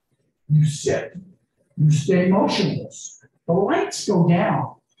theater, you sit, you stay motionless. The lights go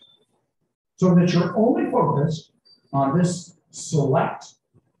down so that you're only focused on this select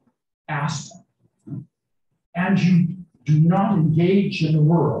aspect. And you do not engage in the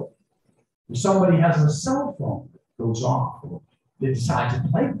world. If somebody has a cell phone that goes off, they decide to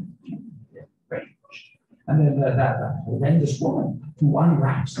play with it, and then that horrendous woman who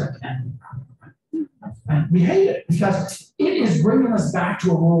unwraps that candy. And we hate it because it is bringing us back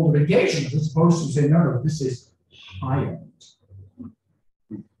to a world of engagement as opposed to say, no, this is high end.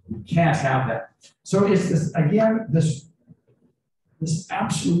 We can't have that. So it's this, again, this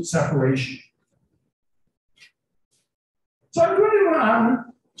absolute separation. So I'm going to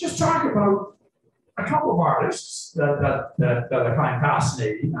just talk about a couple of artists that I find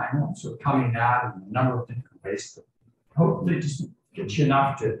fascinating. I know I'm sort of coming at in a number of different ways, but hopefully just get you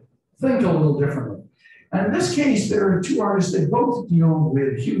enough to think a little differently. And in this case, there are two artists that both deal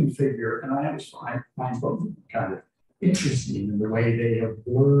with human figure, and I always find both of them kind of interesting in the way they have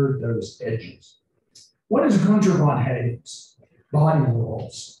blurred those edges. One is Gunther von Hagen's body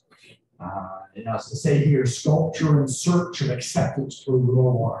rolls. you know, as to say here, sculpture in search of acceptance through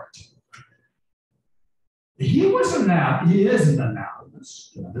low art. He was an he is an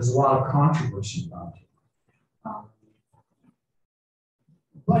anatomist. You know, there's a lot of controversy about it.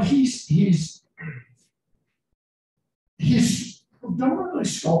 But he's predominantly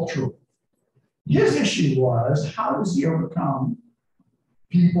sculptural. His issue was, how does he overcome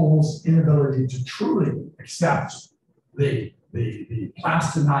people's inability to truly accept the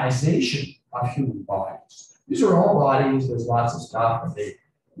plasticization of human bodies? These are all bodies, there's lots of stuff, and they,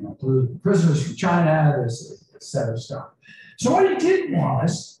 you know, prisoners from China, there's a set of stuff. So what he did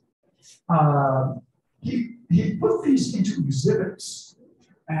was, he put these into exhibits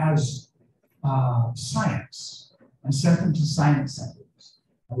as science and sent them to science centers.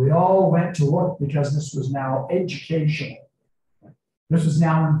 And we all went to look because this was now educational. This was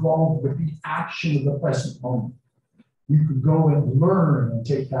now involved with the action of the present moment. You could go and learn and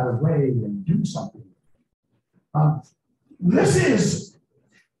take that away and do something. This is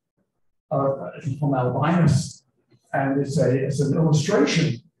from Albinus, and it's an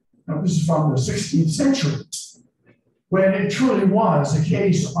illustration. Now, this is from the 16th century, when it truly was a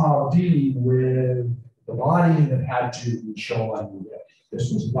case of dealing with the body that had to be shown.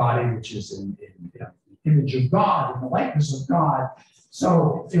 This was a body which is in the image of God, in the likeness of God.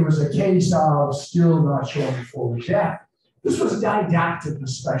 So it was a case of still not showing full death. This was didactic,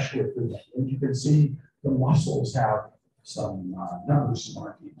 especially for them. And you can see the muscles have some numbers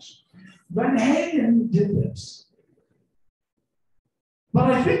markings. Van Hagen did this.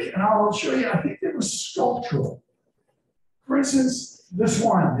 But I think, and I'll show you, I think it was sculptural. For instance, this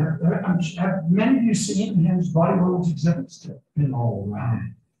one, have many of you seen his body world exhibits? Been all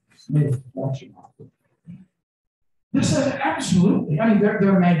around. Made a fortune off it. This is absolutely, I mean,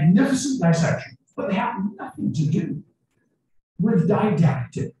 they're magnificent dissections, but they have nothing to do with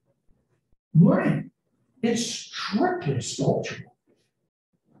didactic learning. It's strictly sculptural.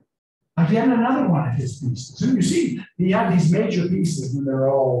 Again, another one of his pieces. So you see, you have these major pieces, and they're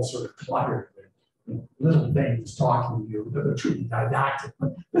all sort of cluttered with, you know, little things talking to you. They're truly didactic,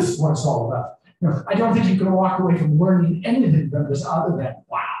 but this is what it's all about. You know, I don't think you can walk away from learning anything from this other than,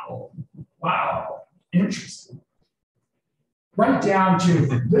 wow, interesting. Right down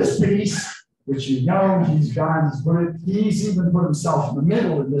to this piece, which you know he's done. He's even put himself in the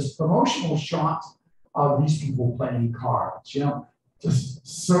middle in this promotional shot of these people playing cards. You know, just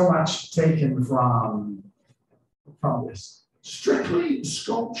so much taken from this. Strictly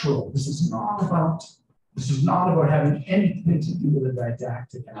sculptural. This is not about having anything to do with the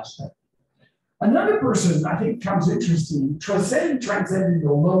didactic aspect. Another person I think comes interesting, transcending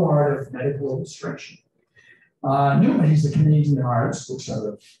the low art of medical illustration. Newman, he's a Canadian artist, looks out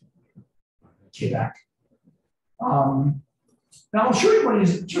of Quebec. Now I'll show you what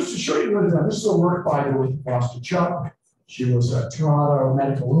he's, just to show you what he's done. This is a work by the Foster Chuck. She was a Toronto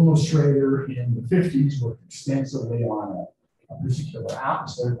medical illustrator in the 50s, worked extensively on a particular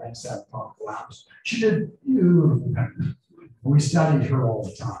atlas, and anatomical atlas. She did beautiful painting. We studied her all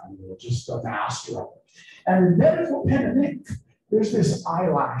the time. We were just a master of it. And in medical pen and ink, there's this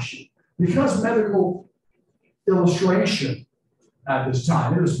eyelash. Because medical illustration at this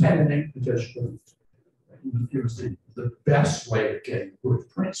time, it was pen and ink because it was the best way of getting good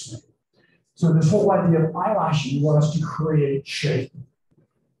prints made. So this whole idea of eyelashing was to create shape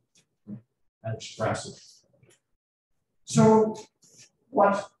and expressive. So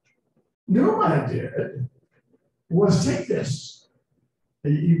what Newman did was take this.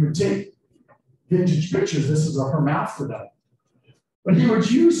 He would take vintage pictures. This is a hermaphrodite. But he would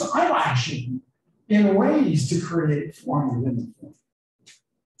use eyelashing in ways to create form within the form.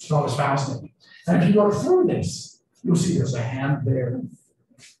 So it was fascinating. And if you go through this, you'll see there's a hand there.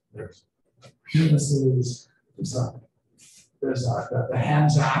 There's penises. There's the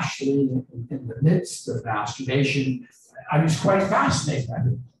hands actually in the midst of masturbation. I was quite fascinated. I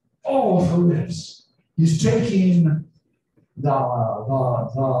mean, all through this, he's taking the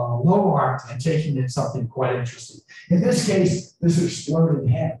low art and taking it something quite interesting. In this case, this exploded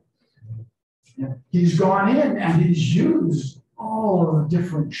head. He's gone in and he's used all of the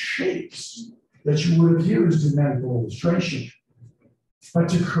different shapes that you would have used in medical illustration, but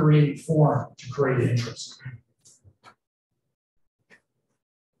to create form, to create interest.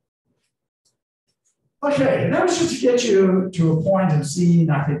 Okay, and that was just to get you to a point of seeing,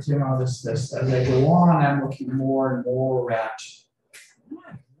 I think, you know, this as I go on, I'm looking more and more at, you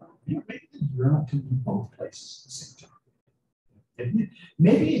know, maybe the journal can be both places at the same time.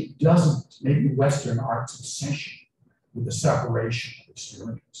 Maybe it doesn't. Maybe Western art's obsession with the separation of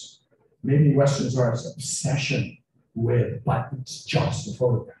experience. Maybe Western art's obsession with, but it's just a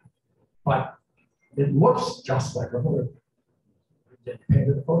photograph. But It looks just like a balloon. Then you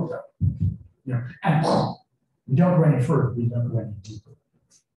painted the photo. You know, and we don't go any further, we don't go any deeper.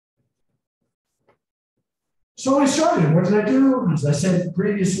 So I started. What did I do? As I said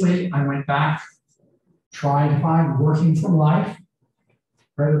previously, I went back, tried to find working from life.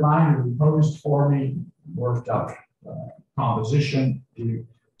 A friend of mine who proposed for me, worked up composition.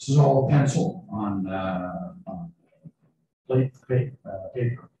 This is all pencil on plate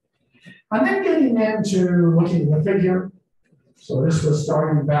paper. And then getting into looking at the figure. So this was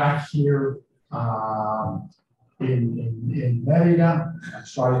starting back here in Merida. I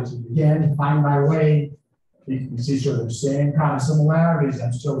started to begin to find my way. You can see sort of the same kind of similarities.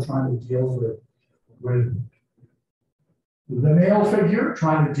 I'm still trying to deal with the male figure,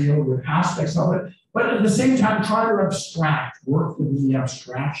 trying to deal with aspects of it, but at the same time trying to abstract, work with the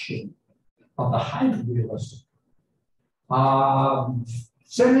abstraction of the hyper realistic.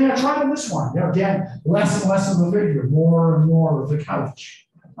 Same thing I tried on this one. You know, again, less and less of the figure, more and more of the couch.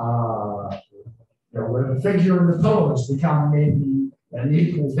 You know, where the figure and the pillows become maybe an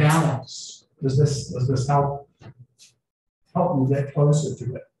equal balance. Does this help me get closer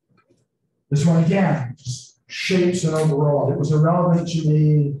to it? This one again, just shapes and overall. It was irrelevant to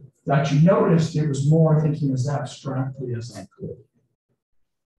me that you noticed. It was more thinking as abstractly as I could.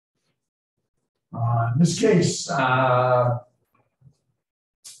 In this case,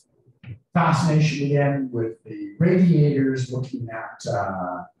 fascination again with the radiators, looking at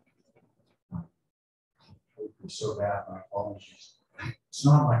so bad, my apologies. It's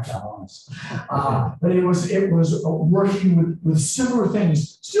not like that, honest. But it was working with similar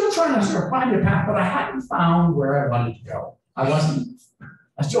things, still trying to sort of find a path, but I hadn't found where I wanted to go. I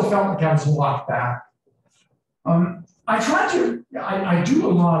still felt like I was locked back. I do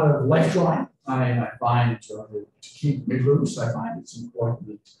a lot of life drawing. I find to keep me loose, I find it's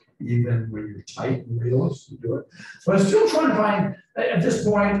important even when you're tight and realist to do it. But I'm still trying to find, at this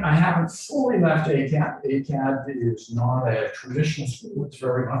point, I haven't fully left ACAD. ACAD is not a traditional school. It's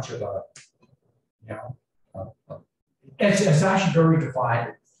very much of a, you know, it's actually very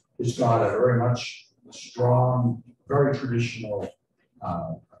divided. It's got a very much strong, very traditional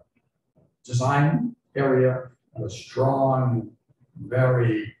design area, a strong,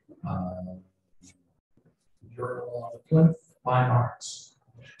 very fine arts.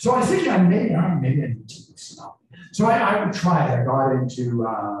 So I think maybe I need to do some. So I would try it. I got into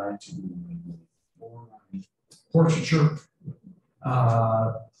portraiture,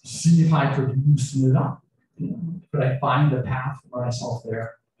 see if I could loosen it up. You know, could I find a path for myself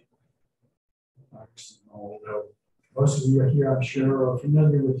there? Most of you here, I'm sure, are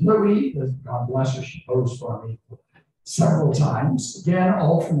familiar with Louie. God bless her, she posed for me several times. Again,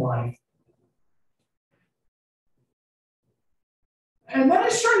 all from life. And then I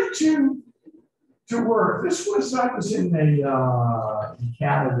started to work. I was in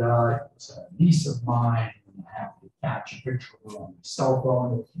Canada. It was a niece of mine. I happened to catch a picture of her on the cell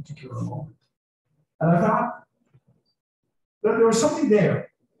phone at a particular moment. And I thought that there was something there.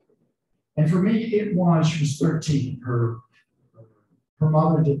 And for me, it was, she was 13. Her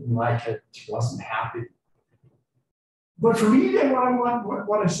mother didn't like it. She wasn't happy. But for me,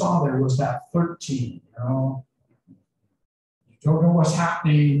 what I saw there was that 13, you know. Don't know what's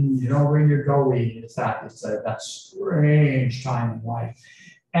happening, you know where you're going. It's that strange time in life.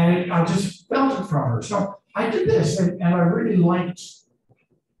 And I just felt it from her. So I did this and I really liked it.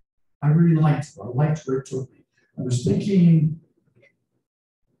 I liked where it took me. I was thinking,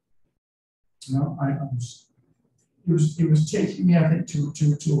 you know, it was taking me, I think, to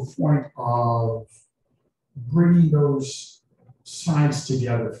a point of bringing those sides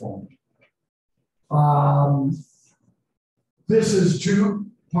together for me. This is two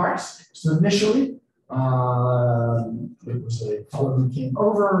parts. So initially, it was a fellow who came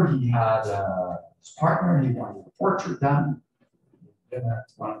over. He had his partner. He wanted a portrait done. And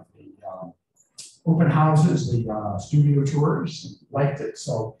at one of the open houses, the studio tours, and liked it.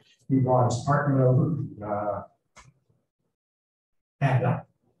 So he brought his partner over. And a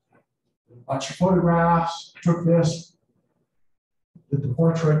bunch of photographs. Took this. Did the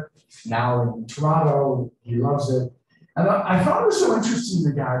portrait. Now in Toronto, he loves it. And I thought it was so interesting,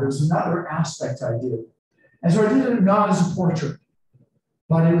 the guy. There was another aspect I did. And so I did it not as a portrait,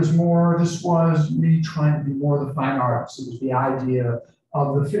 but it was more, this was me trying to be more the fine arts. It was the idea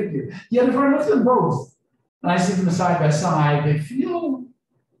of the figure. Yet if I look at them both, and I see them side by side, they feel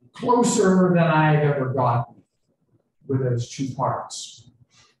closer than I've ever gotten with those two parts.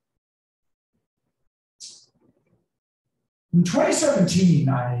 In 2017,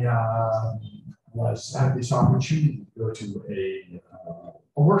 I had this opportunity to go to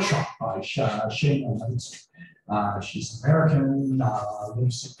a workshop by Shane Owens. She's American,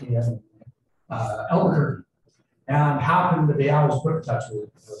 lives in Albuquerque. And happened to be, I was put in touch with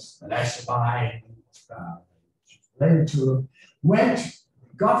an ex-spy, related to him,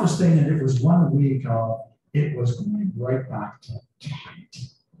 got this thing, and it was 1 week of, it was going right back to tight.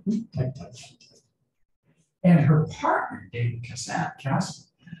 And her partner, David Castle,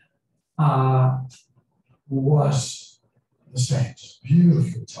 was the same,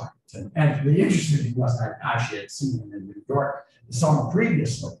 beautiful tight. And the interesting thing was I actually had seen him in New York the summer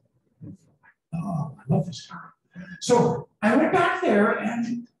previously. Oh, I love this guy. So I went back there,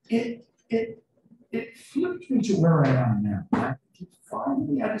 and it flipped me to where I am now.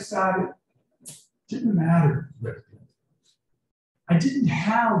 Finally, I decided it didn't matter. I didn't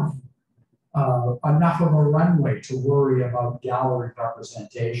have enough of a runway to worry about gallery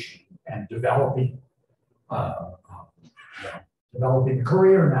representation and developing a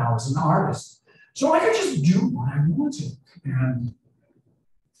career now as an artist. So I could just do what I wanted.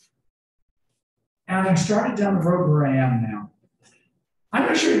 And I started down the road where I am now. I'm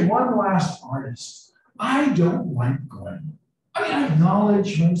going to show you one last artist. I don't like going. I mean, I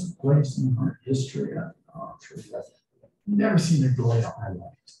acknowledge most place in art history. I've never seen a Goya I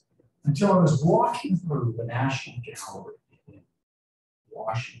liked until I was walking through the National Gallery in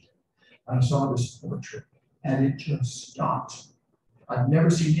Washington. And I saw this portrait, and it just stopped. I've never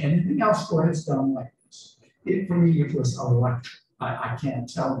seen anything else Goya's done like this. For me, it was electric. I can't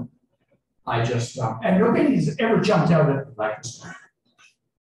tell you. I just, and nobody's ever jumped out at me like this.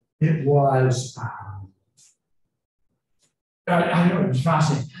 It was, I know it was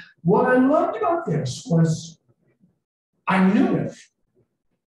fascinating. What I loved about this was I knew it.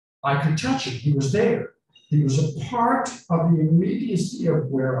 I could touch it. He was there. He was a part of the immediacy of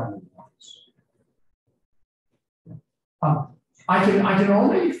where I was. I can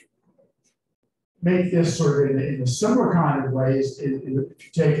only make this sort of in a similar kind of ways if you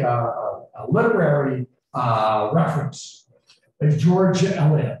take a literary reference, like George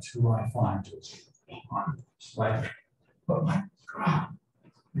Eliot, who I find is like, but my God,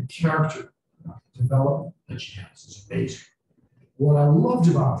 the character development that she has is amazing. What I loved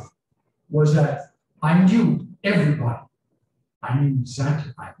about it was that I knew everybody. I knew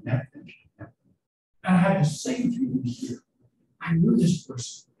exactly, I met them. And I had the same feeling here. I knew this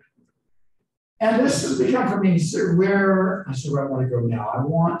person. And this has become for me where I said, where I want to go now. I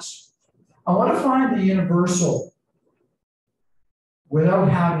want to find the universal without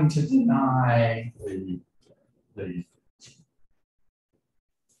having to deny the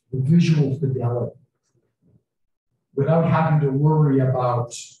visual fidelity, without having to worry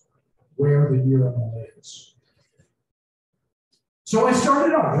about where the urinal is. So I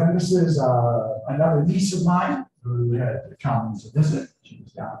started off, and this is another niece of mine who had come to visit. She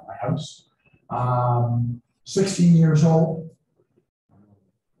was down at my house. 16 years old.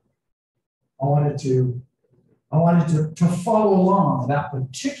 I wanted to follow along that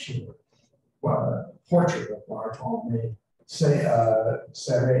particular portrait of Bartolome Cervera.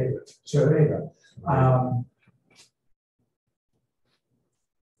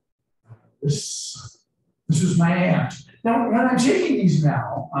 This was my aunt. Now, when I'm taking these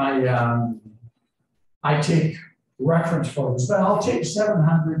now, I take reference photos, but I'll take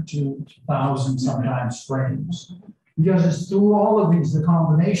 700 to 1,000 sometimes frames, because it's through all of these, the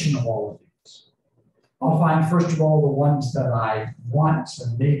combination of all of these. I'll find, first of all, the ones that I want,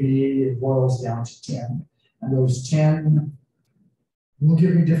 and maybe it boils down to 10. And those 10 will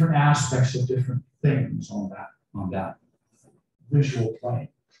give me different aspects of different things on that visual plane.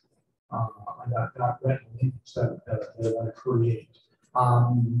 That retinal image that I want to create.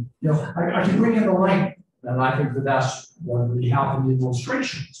 I can bring in the light, and I think that's what really happened in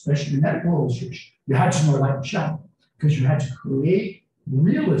illustration, especially in medical illustration. You had to know light and shadow because you had to create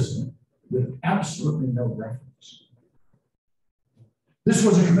realism with absolutely no reference. This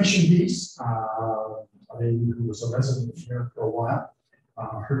was a commission piece. A lady who was a resident here for a while.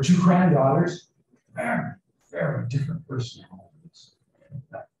 Her 2 granddaughters, very, very different personalities.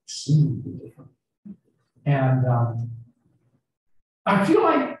 Extremely different. And I feel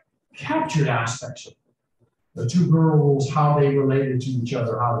like captured aspects of it. The 2 girls, how they related to each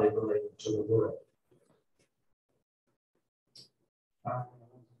other, how they related to the world. A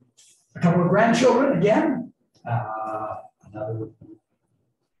couple of grandchildren again. Another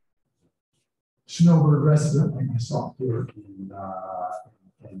snowbird resident like myself here in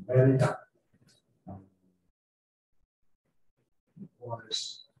Merida.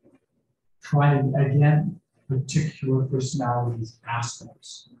 Was trying again particular personalities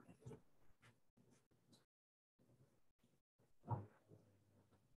aspects.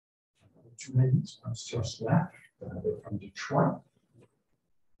 two ladies, one's just left, they're from Detroit.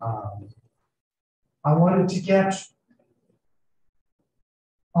 I wanted to get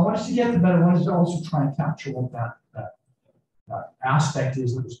them, but I wanted to also try and capture what that aspect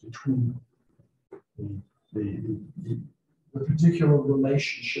is that was between the particular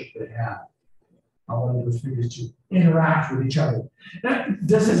relationship they had. I wanted those figures to interact with each other. Now,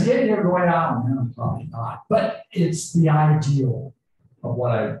 does this get here going on? No, probably not. But it's the ideal of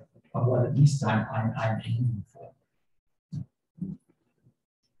what at least I'm aiming for.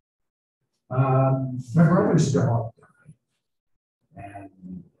 My brother's dog died,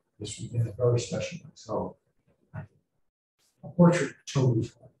 and this was in a very special way. So, a portrait totally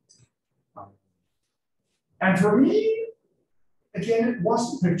fun. And for me, again, it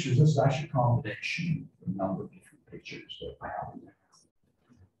wasn't pictures. This is actually a combination of a number of different pictures that I have in there.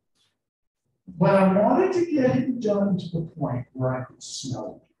 But I wanted to get it done to the point where I could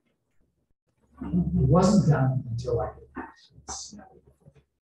smell it. It wasn't done until I could actually smell it.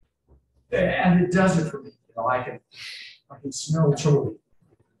 And it does it for me. You know, I can smell totally.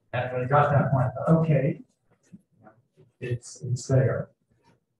 And when I got to that point, I thought, okay, it's there.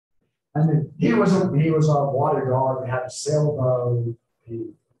 And then he was a water dog. He had a sailboat.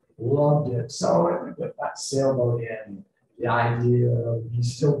 He loved it. So I put that sailboat in. The idea of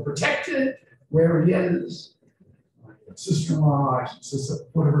he's still protected where he is. My sister-in-law sits at the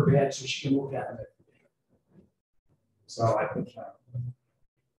foot of her bed so she can look at it. So I think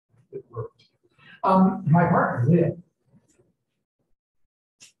it worked. My partner did.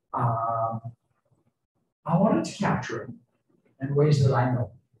 I wanted to capture him in ways that I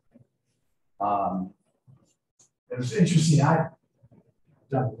know. It was interesting. I've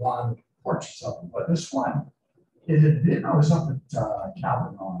done a lot of portraits of them, but this one, it had been, I was up at a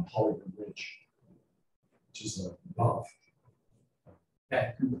cabin on Hollywood Ridge, which is above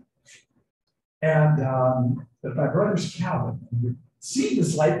Vancouver. And at my brother's cabin, you see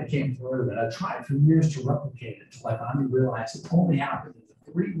this light that came through, and I tried for years to replicate it until I finally realized it only happened in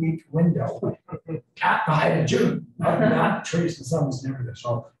a 3-week window at the height of June. Other than that, trees and sun was never there.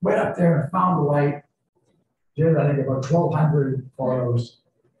 So went up there and found the light. Did I think about 1,200 photos,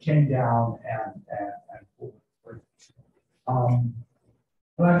 came down and pulled it through.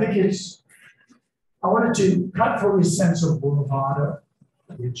 But I think I wanted to cut for his sense of bravado,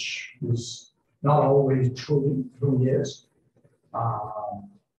 which was not always truly who he is.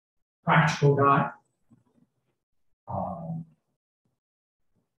 Practical guy.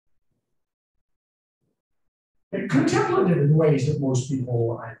 And contemplative in ways that most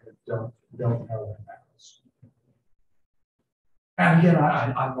people I don't know him as. And again,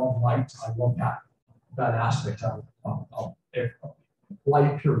 I love light. I love that aspect of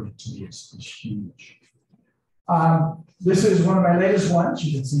light. Period to me is huge. This is one of my latest ones.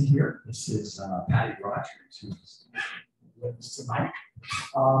 You can see here. This is Patty Rogers, who's with us tonight.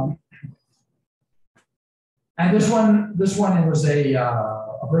 And this one was a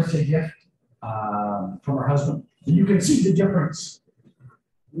birthday gift from her husband. And you can see the difference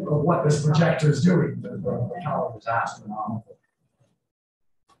of what this projector is doing. The color is astronomical.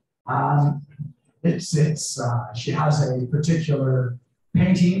 She has a particular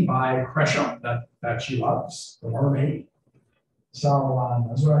painting by Gresham that she loves, The Mermaid. So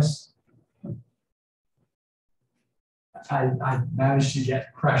that's what I managed to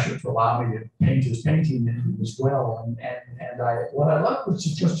get Gresham to allow me to paint his painting in as well. And what I loved was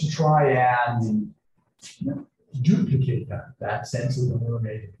just to try and duplicate that sense of the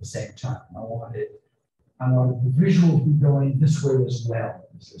mermaid at the same time. I wanted the visual to be going this way as well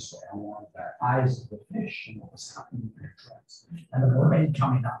as this way. I wanted that eyes of the fish and what was happening in their tracks, and the mermaid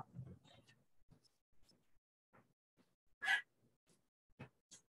coming up.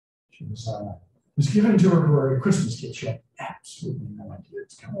 She was given to her for a Christmas gift. She had absolutely no idea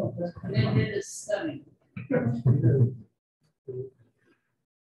it's coming. And it is stunning.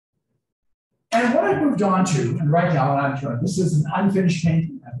 And what I moved on to, and right now, and I'm showing, this is an unfinished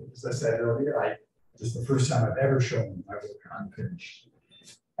painting. As I said earlier, this is the first time I've ever shown my work unfinished.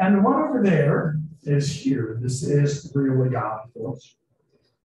 And the one over there is here. This is Rio Lagartos.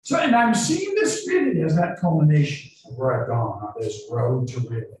 So, and I'm seeing this really as that culmination of where I've gone on this road to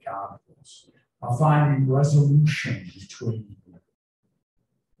Rio Lagartos. I'm finding resolution between the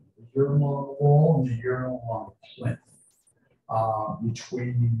urinal on the wall and the urinal on the plinth.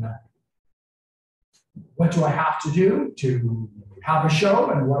 Between what do I have to do to have a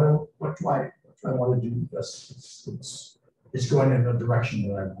show, and what do I want to do? It's going in the direction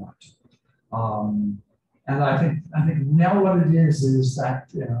that I want. And I think now what it is that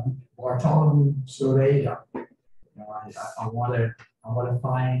Bartolomeu Soreda. I want to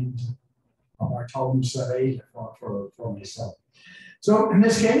find our Talmud Sarah for myself. So in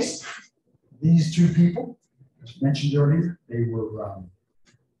this case, these two people, as mentioned earlier, they were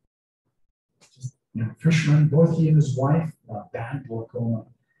fishermen, both he and his wife, bad glaucoma.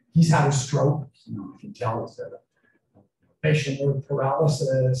 He's had a stroke, I can tell it's a facial nerve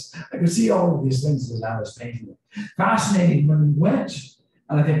paralysis. I could see all of these things as I was painting it. Fascinating when we went,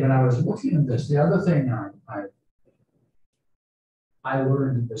 and I think when I was looking at this, the other thing I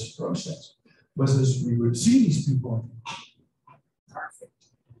learned in this process was as we would see these people, perfect.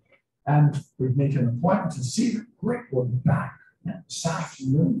 And we'd make an appointment to see the brick would back this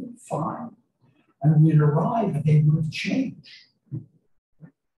afternoon at 5. And we'd arrive and they would have changed.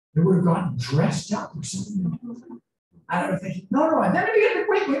 They would have gotten dressed up or something. And I was thinking, no, and then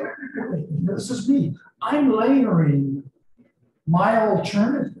wait. This is me. I'm layering my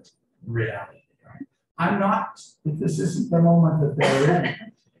alternative reality. Right? I'm not, if this isn't the moment that they're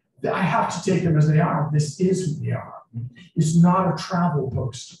in, I have to take them as they are. This is who they are. It's not a travel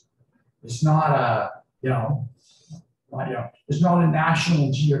poster. It's not a, it's not a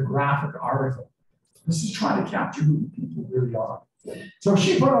National Geographic article. This is trying to capture who people really are. So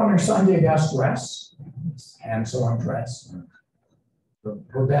she put on her Sunday best dress, and so on dress,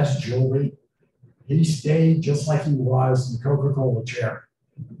 her best jewelry. He stayed just like he was in the Coca-Cola chair.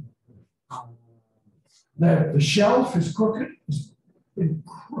 The shelf is crooked. It's been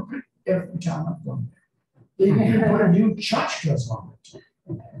crooked every time I've done there. They even put a new tchotchkes on it,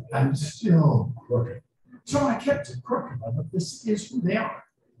 and still crooked. So I kept it crooked. I thought, this is who they are.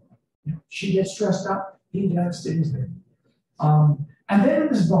 She gets dressed up, he stays there. And then in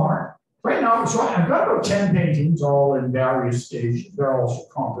this bar, right now, so I've got about 10 paintings, all in various stages. They're also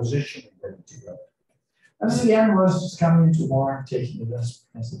composition ready to go. And then the end was just coming into the bar, taking it as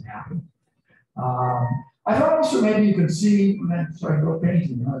it happened. I thought also maybe you could see, so I go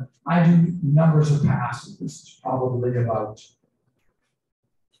painting, I do numbers of passes. This is probably about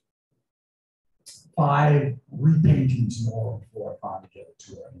 5 repaintings more before I finally get it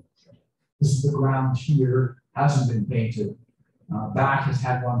to it. This is the ground here, hasn't been painted. Back has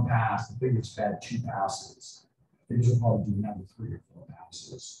had 1 pass, the biggest had 2 passes. These will probably do another 3 or 4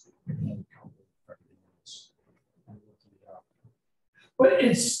 passes. But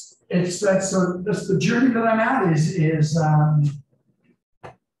that's the journey that I'm at is it's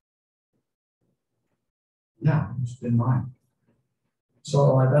been mine.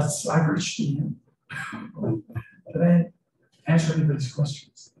 So I've reached the end. Did I answer anybody's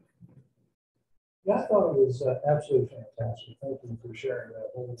questions? Yeah, I thought it was absolutely fantastic. Thank you for sharing that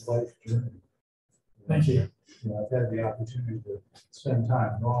whole life journey. Thank you. I've had the opportunity to spend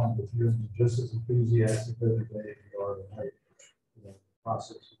time drawing with you, and just as enthusiastic every day as you are tonight. The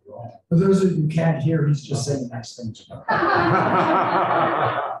process of drawing. For those of you who can't hear, he's just saying nice things about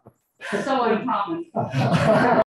it. So uncommon.